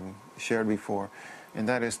here that I haven't shared before, and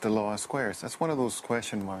that is the law of squares. That's one of those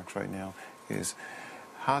question marks right now, is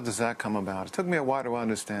how does that come about? It took me a while to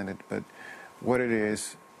understand it, but what it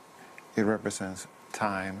is, it represents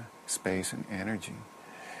time, space, and energy.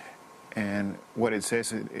 And what it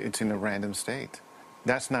says, it's in a random state.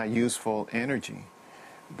 That's not useful energy.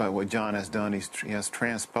 But what John has done is he has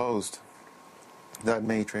transposed that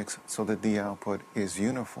matrix so that the output is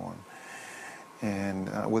uniform.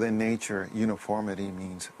 And within nature, uniformity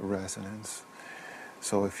means resonance.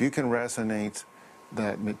 So if you can resonate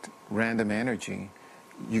that random energy,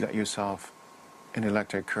 you got yourself an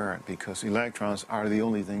electric current, because electrons are the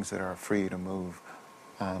only things that are free to move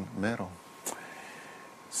on metal.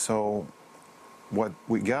 So what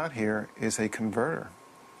we got here is a converter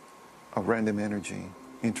of random energy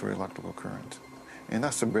into electrical current. And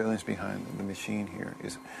that's the brilliance behind the machine here,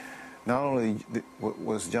 is not only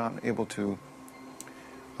was John able to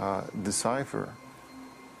decipher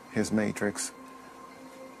his matrix,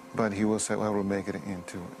 but he was able to make it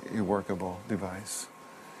into a workable device,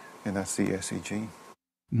 and that's the SEG.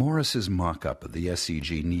 Morris's mock-up of the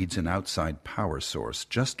SEG needs an outside power source,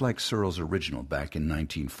 just like Searl's original back in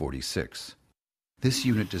 1946. This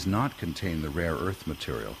unit does not contain the rare earth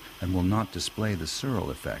material and will not display the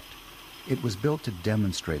Searl effect. It was built to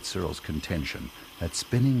demonstrate Searl's contention that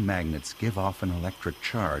spinning magnets give off an electric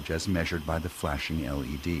charge as measured by the flashing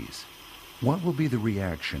LEDs. What will be the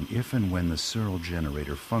reaction if and when the Searl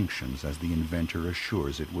generator functions as the inventor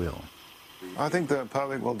assures it will? I think the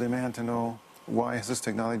public will demand to know, why has this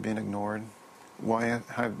technology been ignored? Why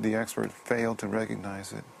have the experts failed to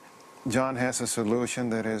recognize it? John has a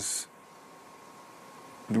solution that is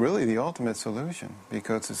really the ultimate solution,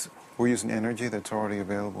 because we're using energy that's already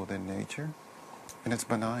available in nature, and it's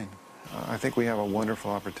benign. I think we have a wonderful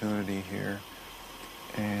opportunity here,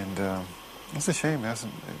 and it's a shame it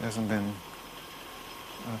hasn't been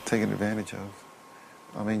taken advantage of.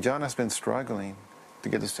 I mean, John has been struggling to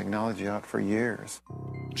get this technology out for years.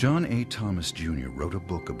 John A. Thomas Jr. wrote a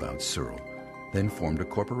book about Searl, then formed a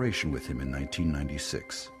corporation with him in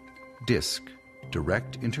 1996, DISC,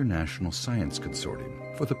 Direct International Science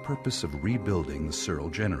Consortium, for the purpose of rebuilding the Searl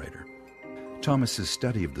generator. Thomas's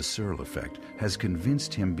study of the Searl effect has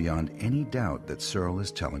convinced him beyond any doubt that Searl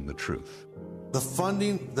is telling the truth. The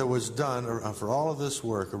funding that was done for all of this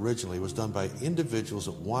work originally was done by individuals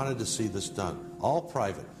that wanted to see this done, all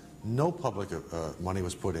private. No public money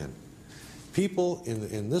was put in. People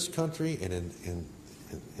in this country and in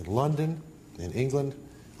London, in England,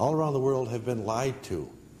 all around the world have been lied to.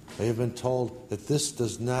 They have been told that this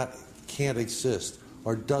can't exist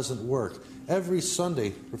or doesn't work. Every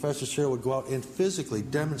Sunday, Professor Searl would go out and physically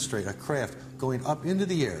demonstrate a craft going up into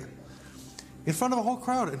the air in front of a whole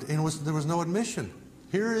crowd, and there was no admission.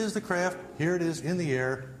 Here is the craft, here it is in the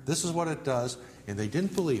air, this is what it does, and they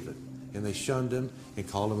didn't believe it. And they shunned him and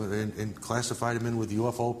called him and classified him in with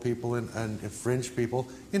UFO people and fringe people,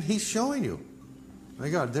 and he's showing you. My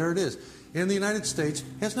God, there it is. And the United States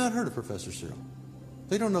has not heard of Professor Searl.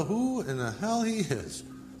 They don't know who in the hell he is.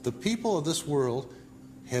 The people of this world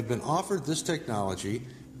have been offered this technology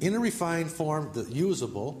in a refined form,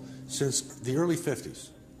 usable, since the early 50s.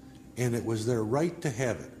 And it was their right to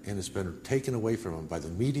have it, and it's been taken away from them by the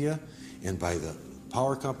media and by the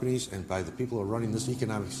power companies and by the people who are running this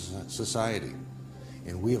economic society.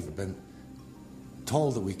 And we have been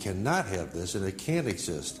told that we cannot have this and it can't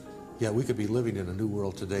exist. Yet we could be living in a new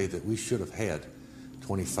world today that we should have had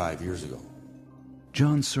 25 years ago.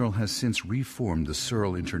 John Searl has since reformed the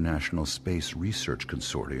Searl International Space Research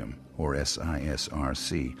Consortium, or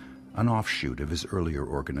SISRC, an offshoot of his earlier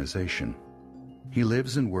organization. He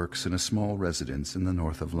lives and works in a small residence in the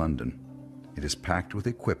north of London. It is packed with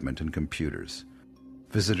equipment and computers.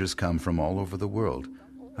 Visitors come from all over the world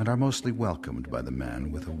and are mostly welcomed by the man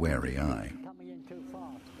with a wary eye.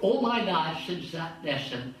 All my life since that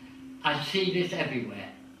lesson, I see this everywhere.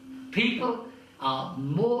 People are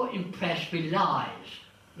more impressed with lies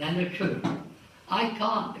than the truth. I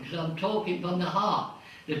can't, because I'm talking from the heart,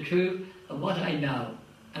 the truth of what I know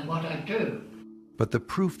and what I do. But the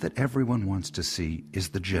proof that everyone wants to see is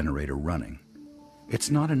the generator running. It's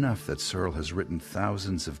not enough that Searl has written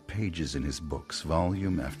thousands of pages in his books,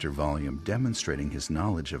 volume after volume, demonstrating his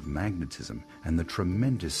knowledge of magnetism and the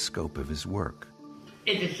tremendous scope of his work.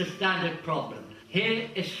 It is a standard problem. Here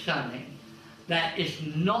is something that is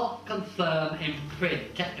not confirmed in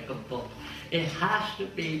print, technical book. It has to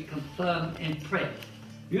be confirmed in print.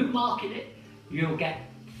 You market it, you'll get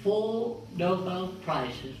 4 Nobel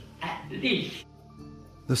Prizes at least.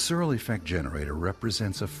 The Searl effect generator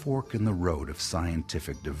represents a fork in the road of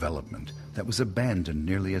scientific development that was abandoned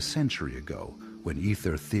nearly a century ago when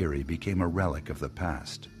ether theory became a relic of the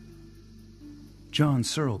past. John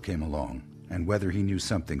Searl came along, and whether he knew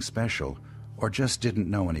something special or just didn't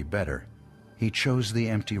know any better, he chose the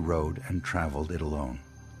empty road and traveled it alone.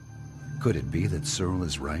 Could it be that Searl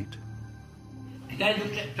is right? They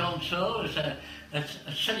looked at John Searl as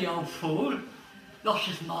a silly old fool, lost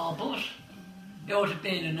his marbles. He ought to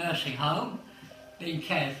be in a nursing home, being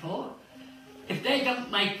cared for. If they don't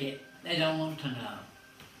make it, they don't want to know.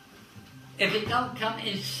 If it don't come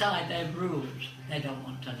inside their rules, they don't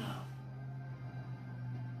want to know.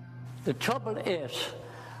 The trouble is,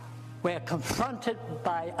 we're confronted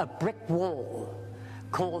by a brick wall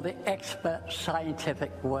called the expert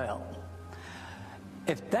scientific world.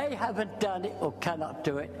 If they haven't done it or cannot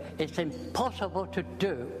do it, it's impossible to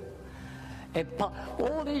do.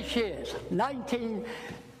 All these years,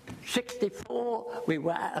 1964, we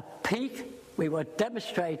were at a peak, we were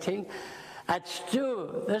demonstrating, and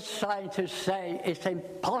still the scientists say it's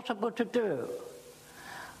impossible to do.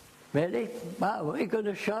 Really? Well, we're going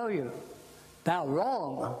to show you. They're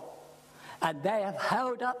wrong. And they have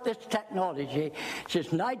held up this technology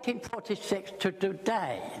since 1946 to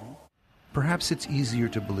today. Perhaps it's easier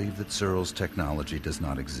to believe that Searl's technology does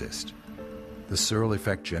not exist. The Searl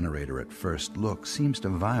effect generator at first look seems to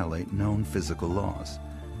violate known physical laws.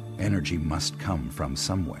 Energy must come from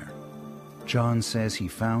somewhere. John says he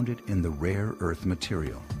found it in the rare earth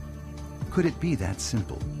material. Could it be that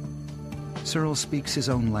simple? Searl speaks his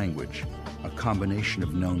own language, a combination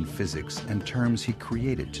of known physics and terms he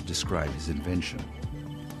created to describe his invention.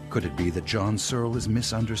 Could it be that John Searl is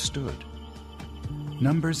misunderstood?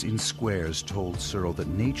 Numbers in squares told Searl that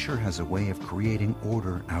nature has a way of creating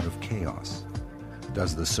order out of chaos.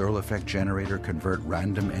 Does the Searl effect generator convert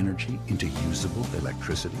random energy into usable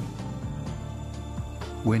electricity?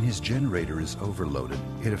 When his generator is overloaded,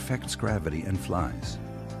 it affects gravity and flies.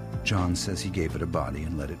 John says he gave it a body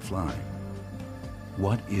and let it fly.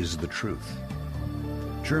 What is the truth?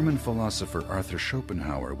 German philosopher Arthur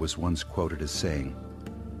Schopenhauer was once quoted as saying,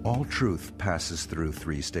 "All truth passes through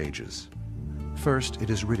 3 stages. First, it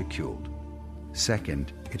is ridiculed.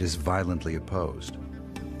 Second, it is violently opposed.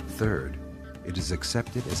 Third, it is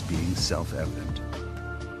accepted as being self-evident."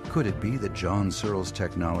 Could it be that John Searl's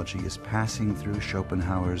technology is passing through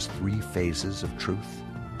Schopenhauer's 3 phases of truth?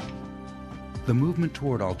 The movement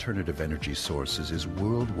toward alternative energy sources is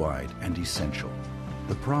worldwide and essential.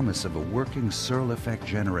 The promise of a working Searl effect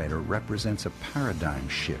generator represents a paradigm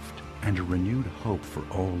shift and a renewed hope for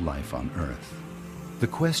all life on Earth. The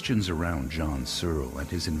questions around John Searl and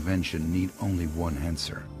his invention need only one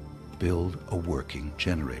answer: build a working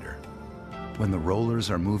generator. When the rollers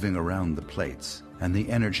are moving around the plates and the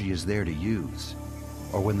energy is there to use,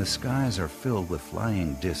 or when the skies are filled with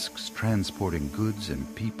flying discs transporting goods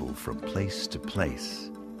and people from place to place.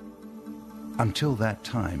 Until that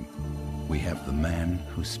time, we have the man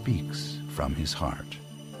who speaks from his heart.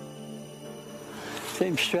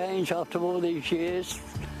 Seems strange after all these years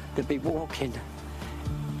to be walking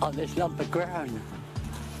on this lump of ground.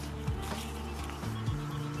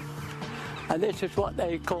 And this is what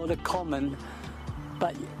they call the common,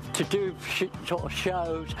 but to do sort of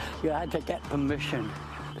shows, you had to get permission.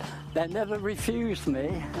 They never refused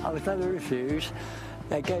me. I was never refused.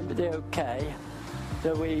 They gave me the okay.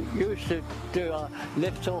 So we used to do our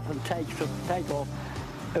lift off and take off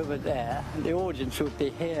over there, and the audience would be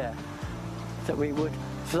here. So we would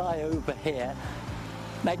fly over here,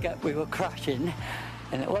 make up we were crashing,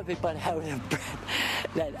 and everybody held their breath.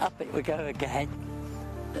 Then up it would go again.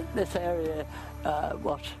 This area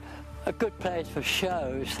was a good place for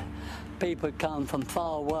shows. People would come from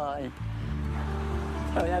far away.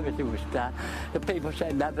 So everything was done. The people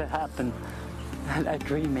said never happened, and they're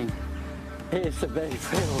dreaming. Here's the very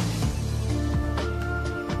thrill.